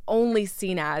being only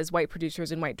seen as white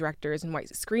producers and white directors and white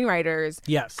screenwriters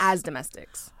as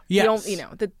domestics. Yes.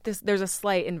 There's a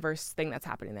slight inverse thing that's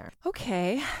happening there.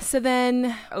 Okay, so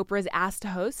then Oprah is asked to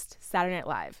host Saturday Night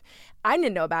Live. I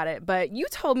didn't know about it, but you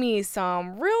told me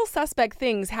some real suspect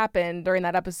things happened during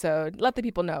that episode. Let the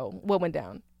people know what went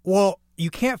down. Well, you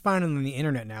can't find it on the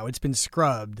internet now. It's been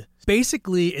scrubbed.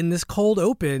 Basically, in this cold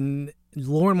open,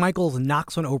 Lorne Michaels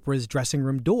knocks on Oprah's dressing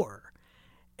room door.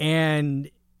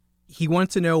 And he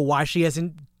wants to know why she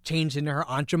hasn't changed into her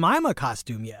Aunt Jemima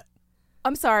costume yet.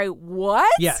 I'm sorry,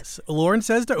 what? Yes. Lorne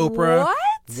says to Oprah, what?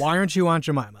 Why aren't you Aunt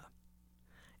Jemima?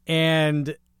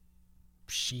 And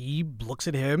she looks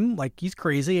at him like he's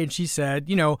crazy. And she said,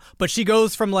 but she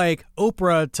goes from like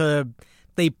Oprah to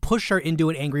they push her into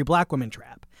an angry black woman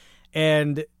trap.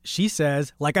 And she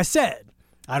says, like I said,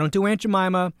 I don't do Aunt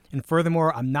Jemima, and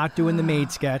furthermore, I'm not doing the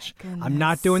maid sketch. I'm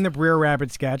not doing the Brer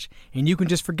Rabbit sketch, and you can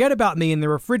just forget about me in the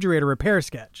refrigerator repair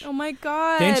sketch. Oh my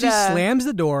God. Then she slams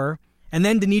the door, and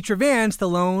then Denitra Vance, the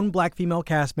lone black female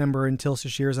cast member until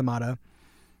Sashir Zamata,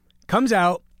 comes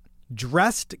out,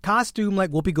 costumed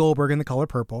like Whoopi Goldberg in The Color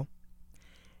Purple,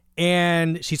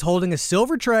 and she's holding a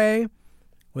silver tray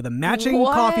with a matching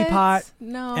coffee pot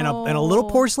and a little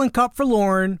porcelain cup for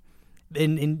Lorne,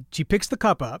 and she picks the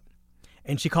cup up.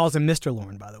 And she calls him Mr.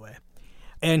 Lorne, by the way.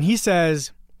 And he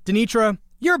says, Denitra,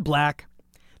 you're black.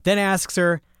 Then asks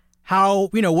her,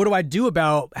 what do I do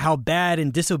about how bad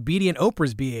and disobedient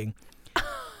Oprah's being?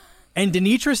 And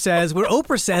Denitra says what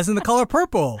Oprah says in The Color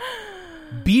Purple.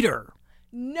 Beat her.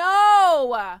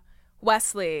 No!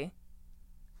 Wesley.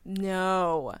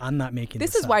 No. I'm not making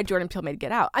this is up. why Jordan Peele made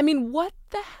Get Out. I mean, what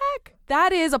the heck?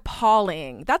 That is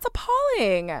appalling. That's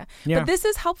appalling. Yeah. But this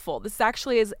is helpful. This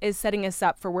actually is setting us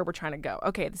up for where we're trying to go.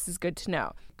 Okay, this is good to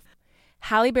know.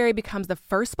 Halle Berry becomes the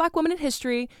first black woman in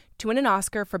history to win an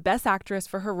Oscar for Best Actress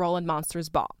for her role in Monsters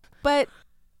Ball. But,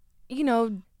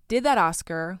 did that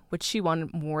Oscar, which she won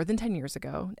more than 10 years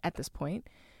ago at this point,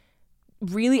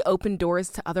 really open doors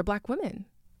to other black women?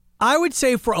 I would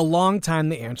say for a long time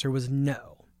the answer was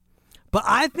no. But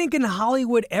I think in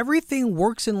Hollywood, everything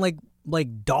works in like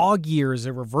dog years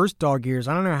or reverse dog years.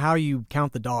 I don't know how you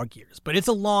count the dog years, but it's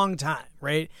a long time,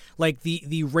 right? Like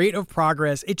the rate of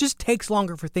progress, it just takes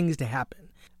longer for things to happen.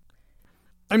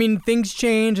 I mean, things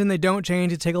change and they don't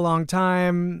change. It take a long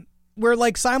time. We're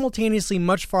like simultaneously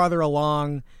much farther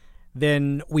along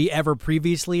than we ever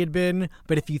previously had been.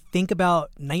 But if you think about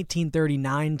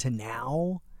 1939 to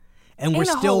now, and we're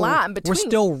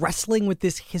still wrestling with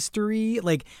this history.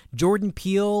 Like Jordan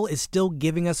Peele is still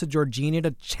giving us a Georgina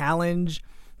to challenge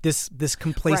this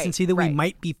complacency that we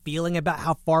might be feeling about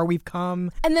how far we've come.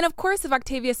 And then, of course, if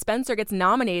Octavia Spencer gets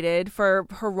nominated for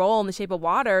her role in The Shape of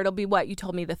Water, it'll be what you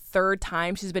told me the third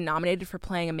time she's been nominated for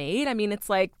playing a maid. I mean, it's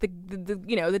like the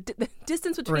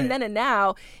distance between then and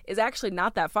now is actually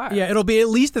not that far. Yeah, it'll be at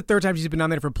least the third time she's been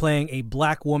nominated for playing a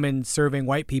black woman serving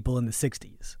white people in the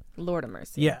 60s. Lord of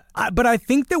mercy. Yeah. But I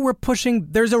think that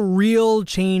there's a real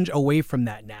change away from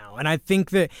that now. And I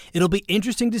think that it'll be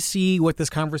interesting to see what this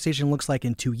conversation looks like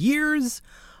in 2 years.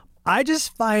 I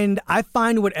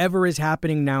find whatever is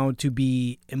happening now to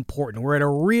be important. We're at a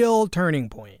real turning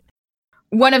point.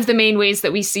 One of the main ways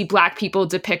that we see black people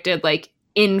depicted like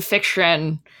in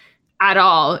fiction at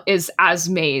all is as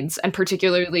maids, and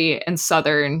particularly in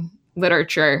Southern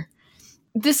literature.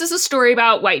 This is a story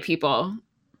about white people.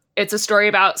 It's a story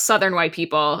about Southern white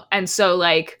people. And so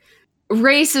like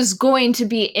race is going to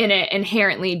be in it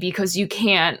inherently because you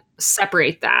can't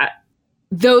separate that.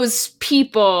 Those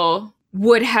people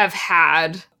would have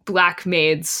had black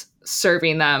maids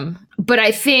serving them. But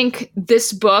I think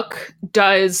this book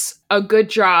does a good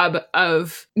job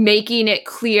of making it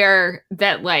clear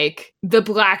that like the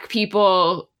black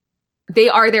people, they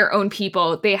are their own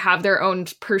people. They have their own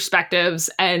perspectives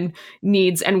and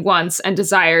needs and wants and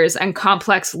desires and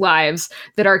complex lives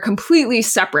that are completely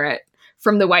separate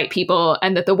from the white people,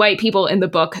 and that the white people in the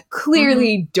book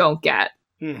clearly don't get.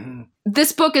 Mm-hmm.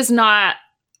 This book is not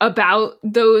about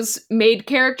those maid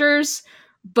characters,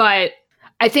 but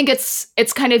I think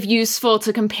it's kind of useful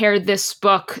to compare this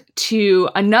book to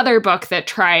another book that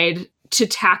tried to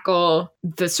tackle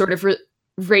the sort of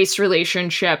race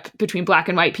relationship between black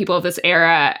and white people of this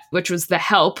era, which was The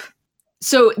Help.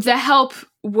 So The Help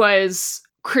was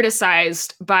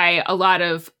criticized by a lot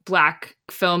of black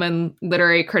film and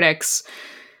literary critics.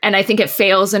 And I think it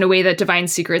fails in a way that Divine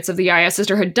Secrets of the Yaya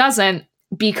Sisterhood doesn't,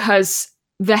 because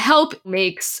The Help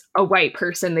makes a white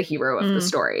person the hero of the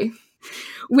story.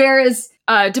 Whereas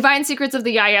Divine Secrets of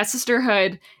the Yaya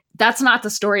Sisterhood, that's not the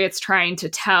story it's trying to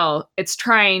tell. It's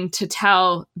trying to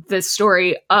tell the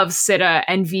story of Sita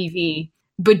and Vivi,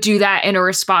 but do that in a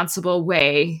responsible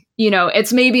way. You know,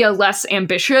 it's maybe a less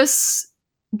ambitious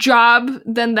job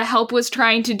than The Help was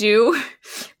trying to do,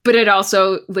 but it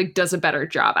also like does a better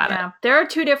job at it. There are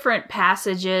two different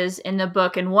passages in the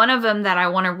book, and one of them that I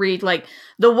want to read, like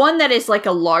the one that is like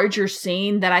a larger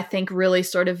scene that I think really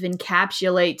sort of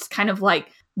encapsulates kind of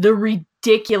like the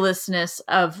ridiculousness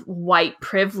of white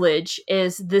privilege,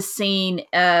 is the scene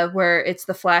where it's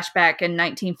the flashback in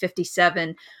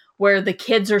 1957 where the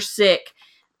kids are sick,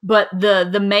 but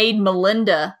the maid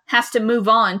Melinda has to move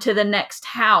on to the next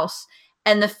house.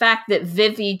 And the fact that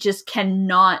Vivi just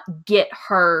cannot get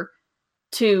her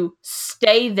to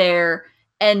stay there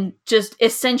and just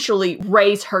essentially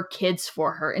raise her kids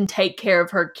for her and take care of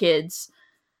her kids,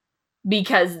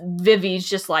 because Vivi's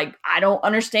just like, I don't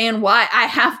understand why I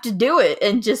have to do it,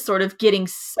 and just sort of getting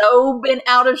so bent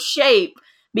out of shape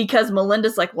because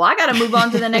Melinda's like, well, I got to move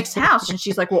on to the next house. And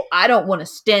she's like, well, I don't want to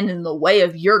stand in the way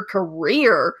of your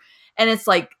career. And it's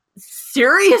like,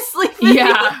 seriously?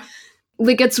 Yeah.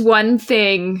 Like, it's one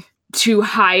thing to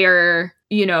hire,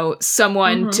 you know,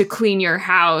 someone to clean your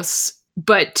house,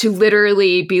 but to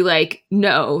literally be like,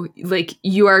 no, like,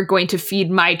 you are going to feed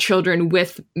my children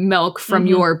with milk from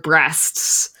your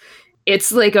breasts.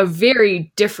 It's like a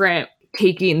very different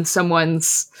taking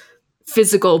someone's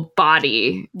physical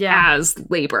body as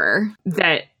labor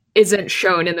that isn't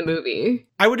shown in the movie.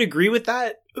 I would agree with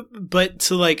that, but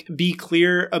to like be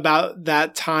clear about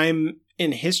that time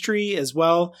in history as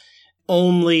well,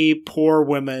 only poor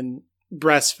women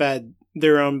breastfed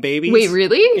their own babies. Wait,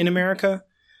 really? In America?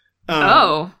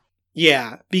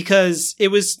 Yeah, because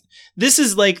this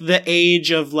is like the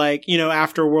age of like, you know,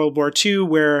 after World War II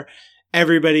where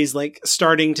everybody's like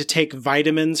starting to take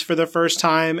vitamins for the first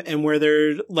time, and where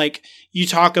they're like, you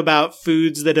talk about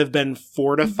foods that have been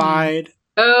fortified.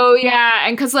 Oh, yeah.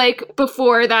 And because like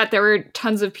before that, there were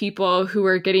tons of people who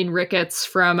were getting rickets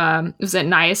from, was it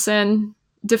niacin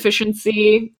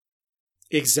deficiency?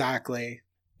 Exactly.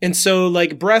 And so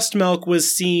like breast milk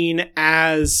was seen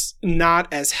as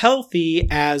not as healthy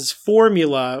as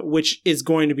formula, which is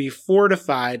going to be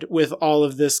fortified with all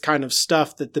of this kind of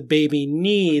stuff that the baby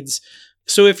needs.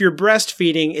 So if you're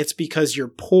breastfeeding, it's because you're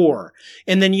poor.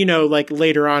 And then, you know, like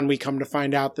later on, we come to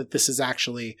find out that this is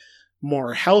actually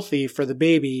more healthy for the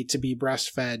baby to be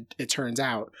breastfed, it turns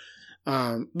out.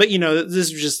 But, you know,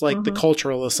 this is just like the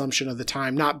cultural assumption of the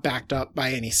time, not backed up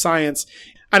by any science.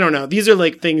 I don't know. These are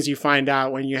like things you find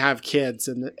out when you have kids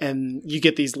and you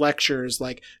get these lectures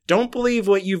like, don't believe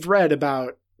what you've read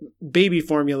about baby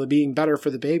formula being better for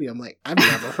the baby. I'm like, I've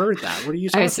never heard that. What are you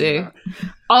talking about?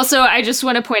 Also, I just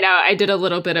want to point out, I did a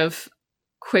little bit of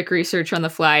quick research on the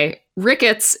fly.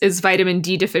 Rickets is vitamin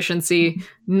D deficiency.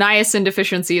 Niacin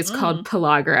deficiency is called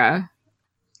pellagra.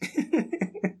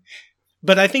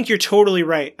 But I think you're totally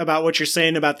right about what you're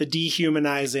saying about the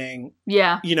dehumanizing,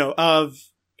 you know, of,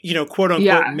 you know, quote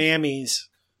unquote mammies,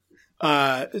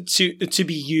 to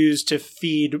be used to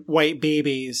feed white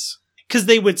babies. Because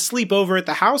they would sleep over at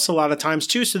the house a lot of times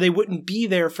too, so they wouldn't be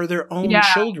there for their own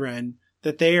children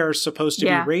that they are supposed to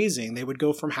be raising. They would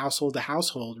go from household to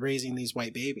household raising these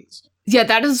white babies. Yeah,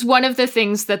 that is one of the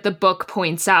things that the book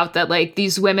points out, that like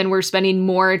these women were spending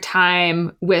more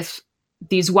time with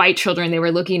these white children they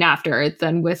were looking after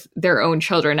than with their own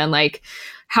children, and like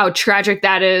how tragic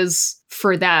that is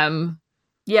for them.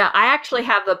 Yeah, I actually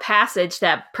have a passage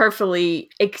that perfectly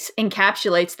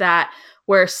encapsulates that,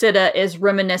 where Sita is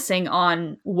reminiscing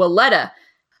on Willetta.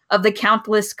 Of the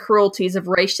countless cruelties of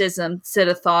racism,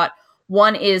 Sita thought,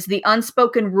 one is the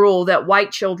unspoken rule that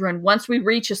white children, once we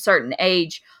reach a certain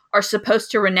age, are supposed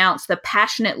to renounce the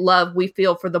passionate love we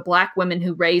feel for the black women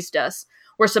who raised us.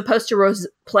 We're supposed to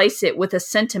replace it with a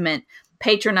sentiment,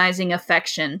 patronizing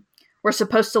affection. We're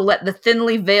supposed to let the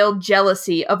thinly veiled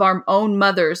jealousy of our own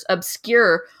mothers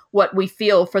obscure what we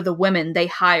feel for the women they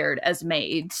hired as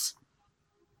maids.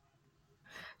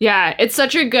 Yeah, it's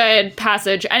such a good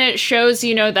passage. And it shows,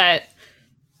 you know, that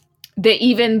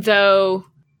even though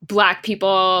Black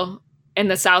people in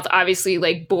the South obviously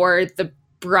like bore the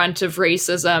brunt of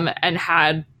racism and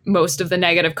had most of the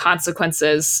negative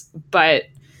consequences, but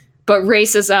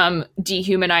racism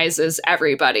dehumanizes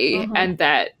everybody, and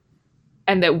that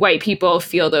white people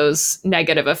feel those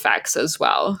negative effects as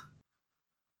well.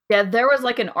 Yeah, there was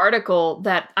like an article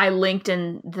that I linked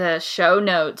in the show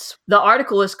notes. The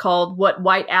article is called "What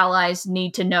White Allies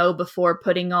Need to Know Before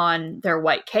Putting on Their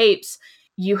White Capes."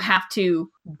 You have to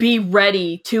be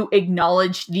ready to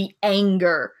acknowledge the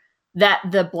anger that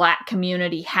the Black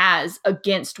community has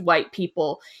against white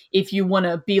people. If you want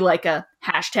to be like a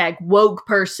hashtag woke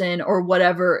person or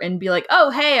whatever and be like, oh,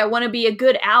 hey, I want to be a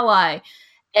good ally.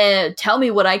 And tell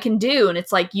me what I can do. And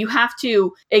it's like, you have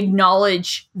to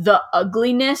acknowledge the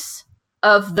ugliness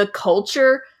of the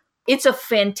culture. It's a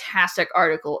fantastic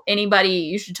article. Anybody,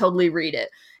 you should totally read it.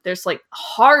 There's like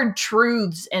hard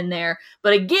truths in there.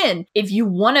 But again, if you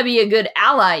want to be a good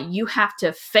ally, you have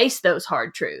to face those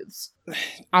hard truths.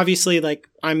 Obviously, like,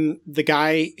 I'm the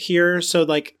guy here. So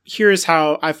like, here's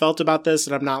how I felt about this.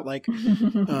 And I'm not like,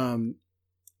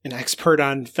 an expert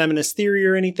on feminist theory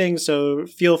or anything, so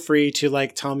feel free to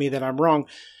like tell me that I'm wrong.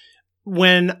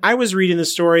 When I was reading the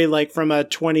story, like from a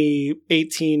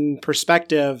 2018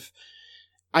 perspective,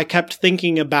 I kept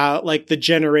thinking about like the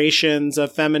generations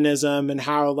of feminism and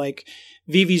how like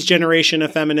Vivi's generation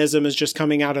of feminism is just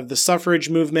coming out of the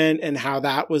suffrage movement, and how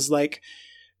that was like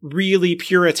really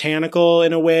puritanical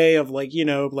in a way of like, you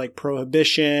know, like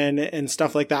prohibition and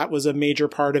stuff like that was a major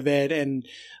part of it. And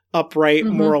upright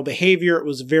moral behavior. It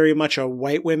was very much a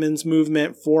white women's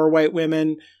movement for white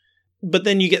women. But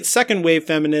then you get second wave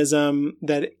feminism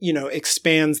that, you know,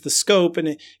 expands the scope, and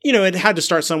it, you know, it had to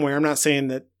start somewhere. I'm not saying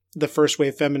that the first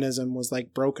wave feminism was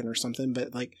like broken or something,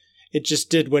 but like it just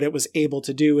did what it was able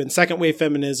to do. And second wave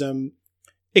feminism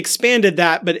expanded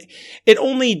that, but it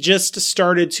only just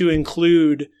started to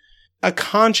include a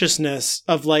consciousness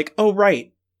of like, oh,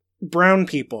 right, brown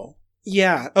people.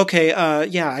 Yeah. Okay.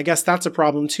 Yeah, I guess that's a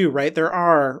problem too, right? There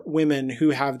are women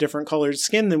who have different colored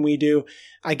skin than we do.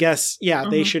 I guess, yeah,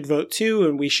 they should vote too,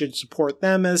 and we should support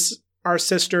them as our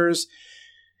sisters.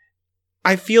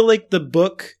 I feel like the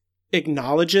book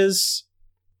acknowledges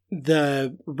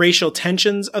the racial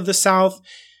tensions of the South,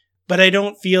 but I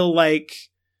don't feel like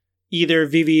either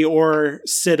Vivi or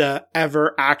Sita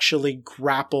ever actually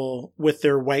grapple with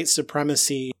their white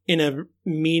supremacy in a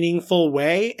meaningful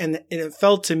way. And it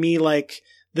felt to me like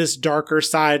this darker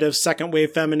side of second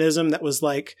wave feminism that was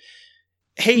like,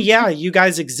 hey, yeah, you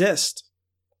guys exist.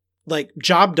 Like,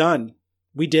 job done.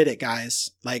 We did it, guys.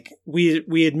 Like, we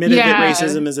admitted that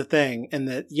racism is a thing, and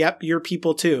that, yep, you're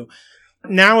people too.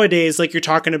 Nowadays, like, you're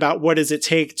talking about what does it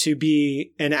take to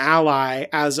be an ally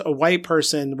as a white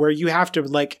person, where you have to,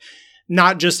 like,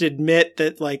 not just admit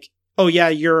that, like, oh yeah,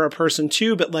 you're a person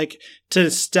too, but like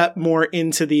to step more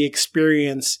into the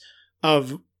experience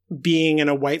of being in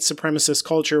a white supremacist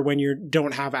culture when you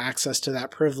don't have access to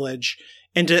that privilege,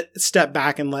 and to step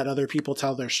back and let other people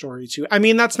tell their story too. I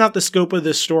mean, that's not the scope of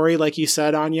this story, like you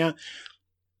said, Anya.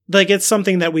 Like, it's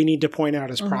something that we need to point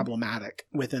out as problematic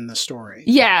within the story.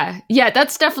 Yeah,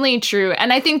 that's definitely true.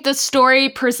 And I think the story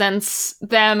presents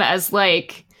them as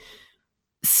like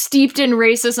steeped in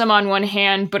racism on one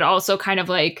hand, but also kind of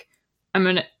like,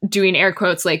 doing air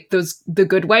quotes, like the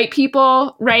good white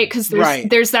people, right? Because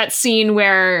there's that scene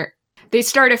where they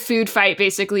start a food fight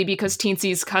basically because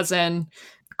Teensy's cousin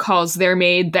calls their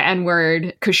maid the N-word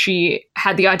because she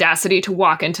had the audacity to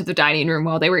walk into the dining room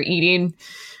while they were eating.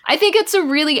 I think it's a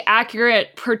really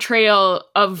accurate portrayal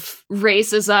of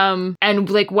racism and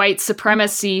like white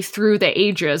supremacy through the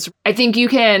ages. I think you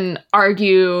can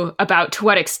argue about to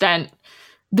what extent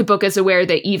the book is aware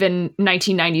that even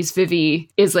 1990s Vivi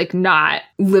is like not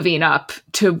living up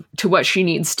to what she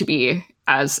needs to be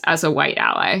as a white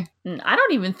ally. I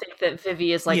don't even think that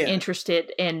Vivi is like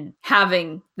interested in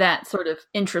having that sort of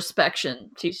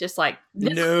introspection. She's just like,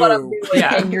 this is what I'm doing,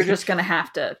 and you're just going to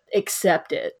have to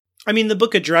accept it. I mean, the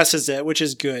book addresses it, which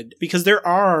is good, because there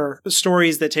are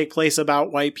stories that take place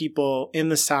about white people in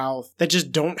the South that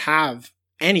just don't have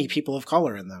any people of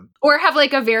color in them. Or have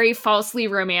like a very falsely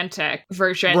romantic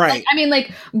version. Right. Like, I mean,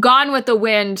 like Gone with the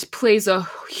Wind plays a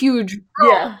huge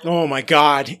role. Yeah. Oh my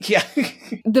God. Yeah.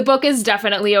 The book is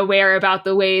definitely aware about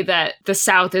the way that the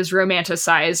South is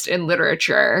romanticized in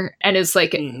literature, and is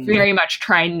like very much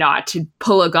trying not to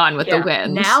pull a Gone with the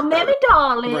Wind. Now, Mammy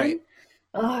darling. Right.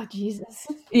 Oh, Jesus.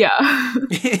 Yeah.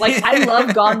 Like, I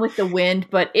love Gone with the Wind,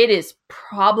 but it is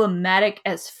problematic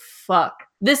as fuck.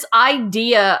 This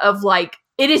idea of like,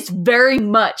 it is very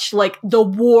much like the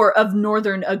war of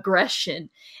Northern aggression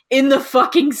in the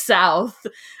fucking South,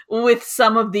 with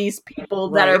some of these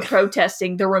people that are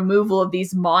protesting the removal of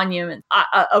these monuments.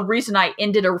 A reason I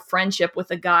ended a friendship with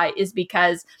a guy is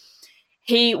because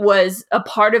he was a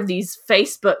part of these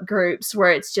Facebook groups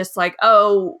where it's just like,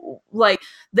 oh, like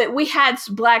that we had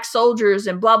black soldiers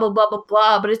and blah, blah, blah, blah,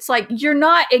 blah. But it's like, you're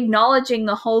not acknowledging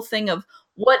the whole thing of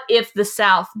what if the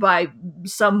South, by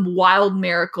some wild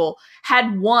miracle,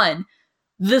 had won.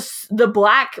 The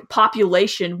black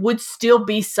population would still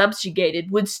be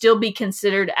subjugated, would still be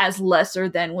considered as lesser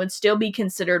than, would still be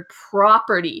considered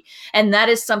property. And that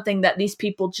is something that these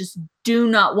people just do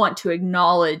not want to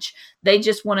acknowledge. They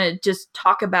just want to just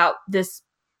talk about this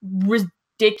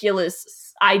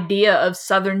ridiculous idea of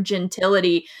Southern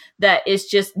gentility that is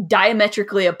just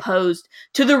diametrically opposed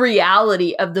to the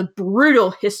reality of the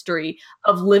brutal history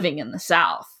of living in the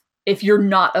South if you're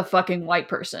not a fucking white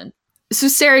person. So,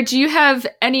 Sarah, do you have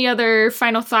any other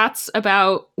final thoughts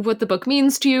about what the book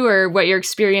means to you, or what your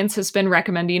experience has been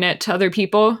recommending it to other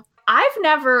people? I've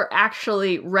never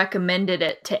actually recommended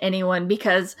it to anyone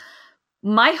because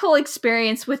my whole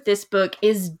experience with this book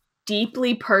is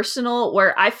deeply personal,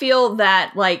 where I feel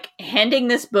that like handing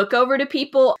this book over to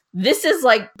people, this is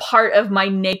like part of my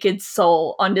naked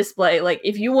soul on display. Like,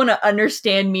 if you want to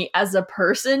understand me as a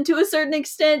person to a certain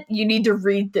extent, you need to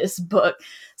read this book.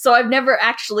 So I've never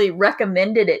actually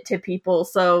recommended it to people.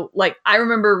 So like, I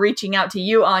remember reaching out to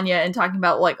you, Anya, and talking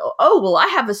about like, oh, well, I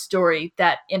have a story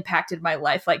that impacted my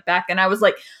life like back. And I was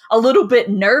like a little bit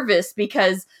nervous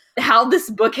because how this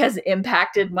book has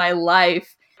impacted my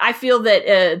life. I feel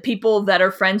that people that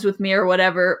are friends with me or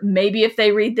whatever, maybe if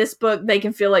they read this book, they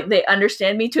can feel like they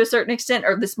understand me to a certain extent,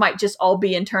 or this might just all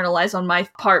be internalized on my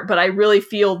part. But I really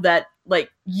feel that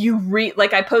like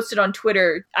I posted on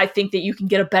Twitter, I think that you can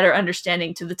get a better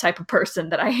understanding to the type of person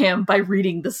that I am by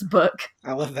reading this book.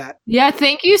 I love that. Yeah,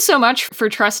 thank you so much for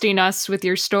trusting us with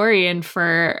your story and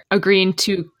for agreeing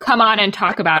to come on and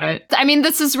talk about it. I mean,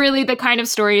 this is really the kind of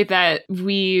story that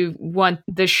we want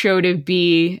the show to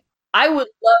be. I would love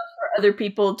for other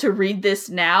people to read this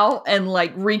now and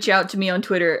like reach out to me on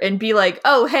Twitter and be like,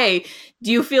 oh, hey,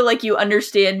 do you feel like you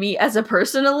understand me as a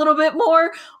person a little bit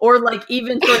more? Or like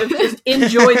even sort of just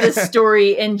enjoy this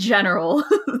story in general.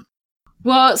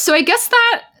 Well, so I guess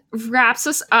that wraps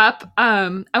us up.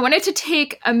 I wanted to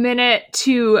take a minute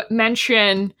to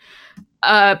mention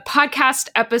a podcast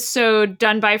episode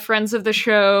done by friends of the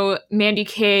show, Mandy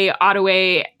K.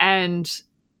 Ottaway and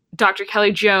Dr.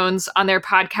 Kelly Jones, on their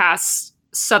podcast,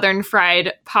 Southern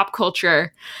Fried Pop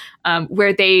Culture,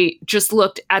 where they just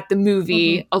looked at the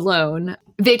movie alone.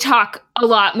 They talk a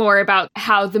lot more about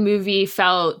how the movie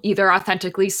felt either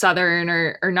authentically Southern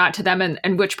or not to them,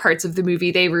 and which parts of the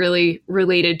movie they really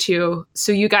related to.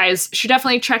 So you guys should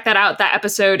definitely check that out. That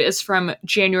episode is from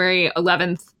January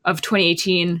 11th of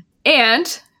 2018.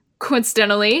 And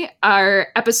coincidentally, our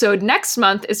episode next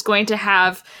month is going to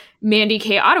have Mandy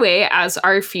K. Ottaway as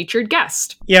our featured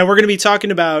guest. Yeah, we're going to be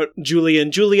talking about Julie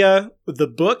and Julia, the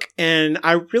book, and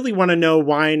I really want to know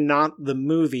why not the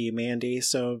movie, Mandy,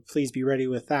 so please be ready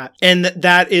with that. And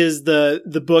that is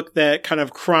the book that kind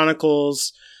of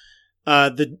chronicles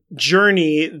the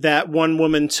journey that one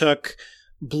woman took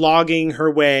blogging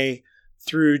her way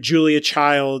through Julia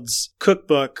Child's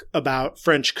cookbook about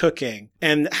French cooking,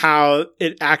 and how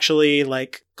it actually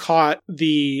like caught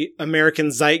the American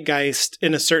zeitgeist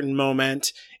in a certain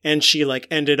moment, and she like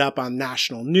ended up on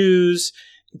national news.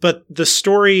 But the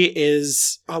story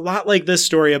is a lot like this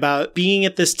story about being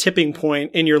at this tipping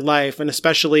point in your life, and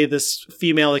especially this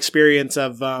female experience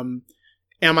of am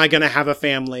I going to have a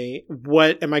family?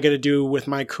 What am I going to do with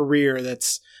my career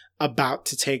that's about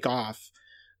to take off?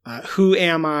 Who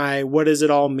am I? What does it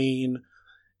all mean?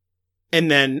 And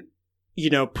then,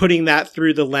 putting that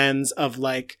through the lens of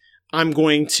like, I'm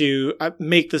going to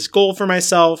make this goal for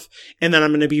myself, and then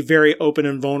I'm going to be very open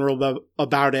and vulnerable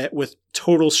about it with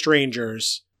total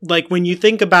strangers. Like when you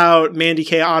think about Mandy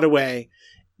K. Ottaway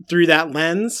through that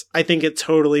lens, I think it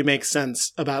totally makes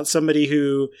sense about somebody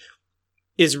who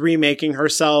is remaking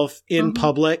herself in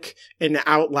public and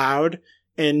out loud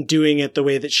and doing it the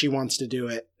way that she wants to do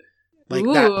it. Like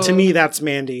that, to me, that's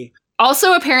Mandy.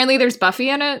 Also, apparently there's Buffy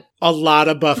in it. A lot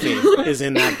of Buffy is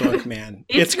in that book, man.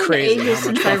 It's crazy. Ages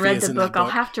since I read the book. I'll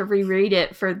have to reread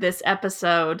it for this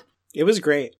episode. It was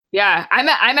great. Yeah, I'm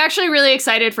actually really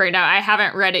excited for it now. I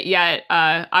haven't read it yet.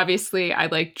 Obviously,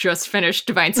 I just finished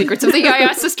Divine Secrets of the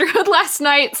Yaya Sisterhood last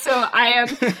night, so I am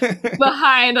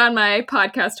behind on my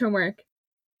podcast homework.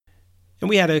 And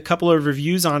we had a couple of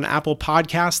reviews on Apple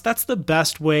Podcasts. That's the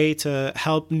best way to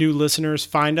help new listeners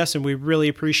find us, and we really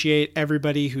appreciate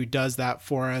everybody who does that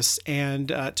for us. And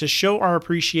to show our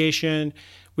appreciation,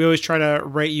 we always try to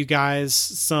write you guys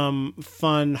some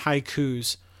fun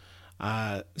haikus.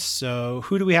 So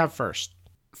who do we have first?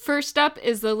 First up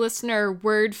is the listener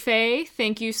Word Faye.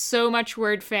 Thank you so much,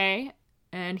 Word Faye.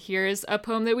 And here's a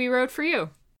poem that we wrote for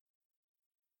you.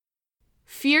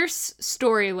 Fierce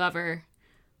story lover.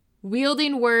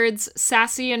 Wielding words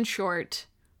sassy and short,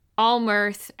 all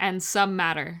mirth and some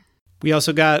matter. We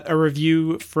also got a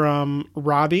review from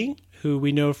Robbie, who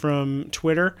we know from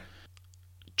Twitter.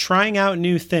 Trying out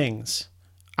new things.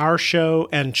 Our show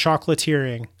and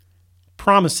chocolatiering.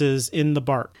 Promises in the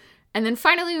bark. And then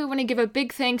finally, we want to give a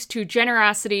big thanks to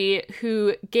Generosity,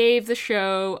 who gave the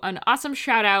show an awesome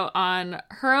shout out on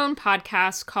her own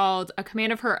podcast called A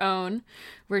Command of Her Own,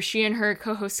 where she and her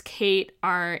co-host Kate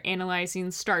are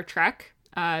analyzing Star Trek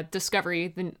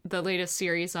Discovery, the latest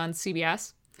series on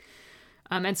CBS.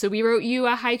 And so we wrote you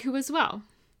a haiku as well.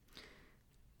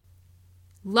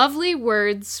 Lovely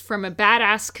words from a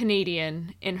badass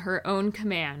Canadian in her own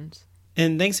command.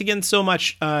 And thanks again so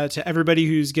much to everybody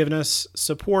who's given us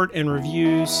support and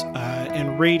reviews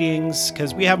and ratings,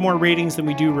 because we have more ratings than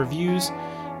we do reviews.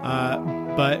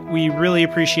 But we really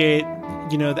appreciate,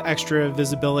 the extra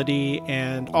visibility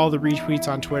and all the retweets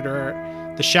on Twitter,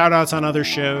 the shout outs on other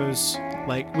shows.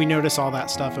 Like, we notice all that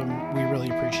stuff and we really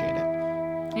appreciate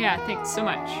it. Yeah, thanks so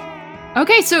much.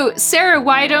 Okay, so Sarah,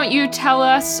 why don't you tell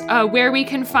us where we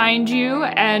can find you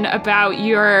and about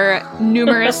your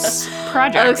numerous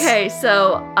projects? Okay,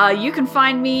 so you can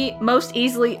find me most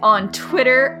easily on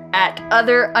Twitter at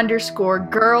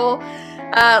other_girl.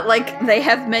 Like they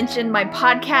have mentioned, my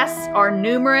podcasts are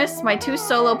numerous. My 2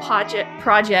 solo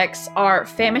projects are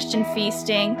Famished and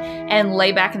Feasting and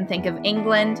Lay Back and Think of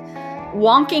England.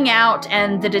 Wonking Out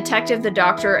and The Detective, the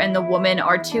Doctor, and the Woman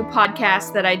are 2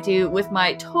 podcasts that I do with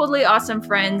my totally awesome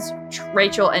friends,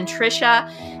 Rachel and Trisha.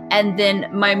 And then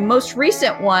my most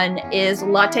recent one is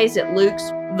Lattes at Luke's.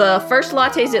 The first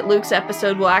Lattes at Luke's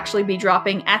episode will actually be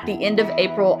dropping at the end of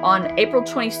April, on April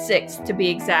 26th to be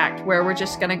exact, where we're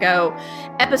just going to go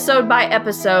episode by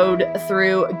episode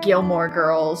through Gilmore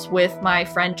Girls with my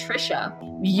friend Trisha.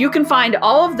 You can find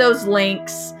all of those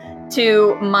links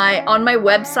to on my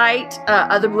website,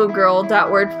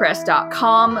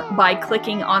 otherbluegirl.wordpress.com, by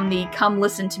clicking on the Come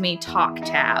Listen to Me Talk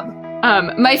tab.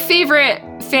 My favorite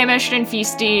Famished and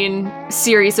Feasting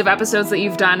series of episodes that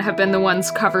you've done have been the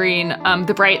ones covering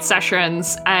the Bright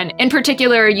Sessions. And in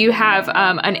particular, you have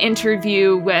an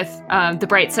interview with the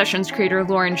Bright Sessions creator,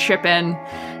 Lauren Shippen,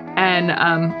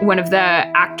 and one of the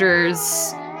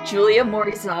actors, Julia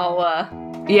Morizawa.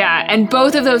 Yeah, and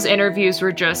both of those interviews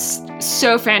were just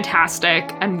so fantastic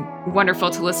and wonderful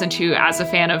to listen to as a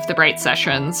fan of the Bright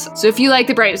Sessions. So if you like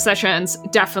the Bright Sessions,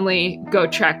 definitely go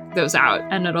check those out,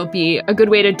 and it'll be a good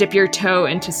way to dip your toe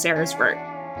into Sarah's work.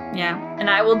 Yeah, and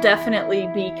I will definitely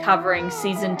be covering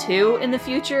season 2 in the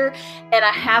future, and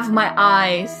I have my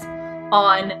eyes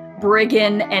on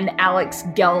Briggan and Alex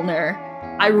Gellner.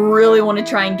 I really want to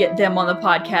try and get them on the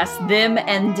podcast. Them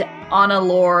and Anna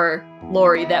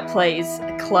Laurie that plays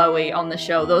Chloe on the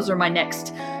show. Those are my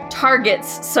next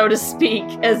targets, so to speak,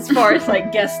 as far as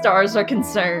like guest stars are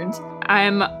concerned.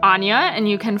 I'm Anya, and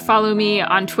you can follow me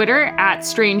on Twitter at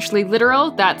Strangely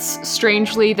Literal. That's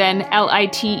strangely then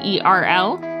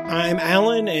LITERL. I'm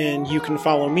Alan, and you can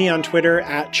follow me on Twitter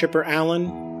at Chipper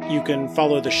Allen. You can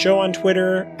follow the show on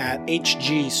Twitter at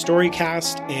HG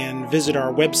Storycast and visit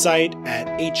our website at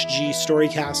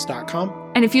hgstorycast.com.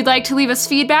 And if you'd like to leave us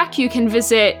feedback, you can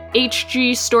visit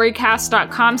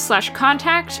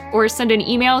hgstorycast.com/contact or send an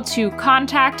email to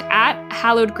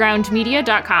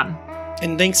contact@hallowedgroundmedia.com.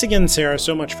 And thanks again, Sarah,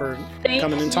 so much for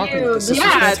coming and talking with us. This was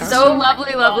fantastic. So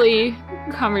lovely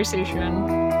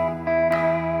conversation.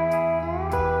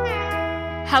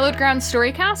 Hallowed Ground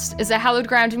Storycast is a Hallowed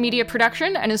Ground Media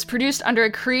production and is produced under a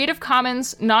Creative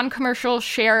Commons non-commercial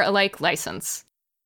share-alike license.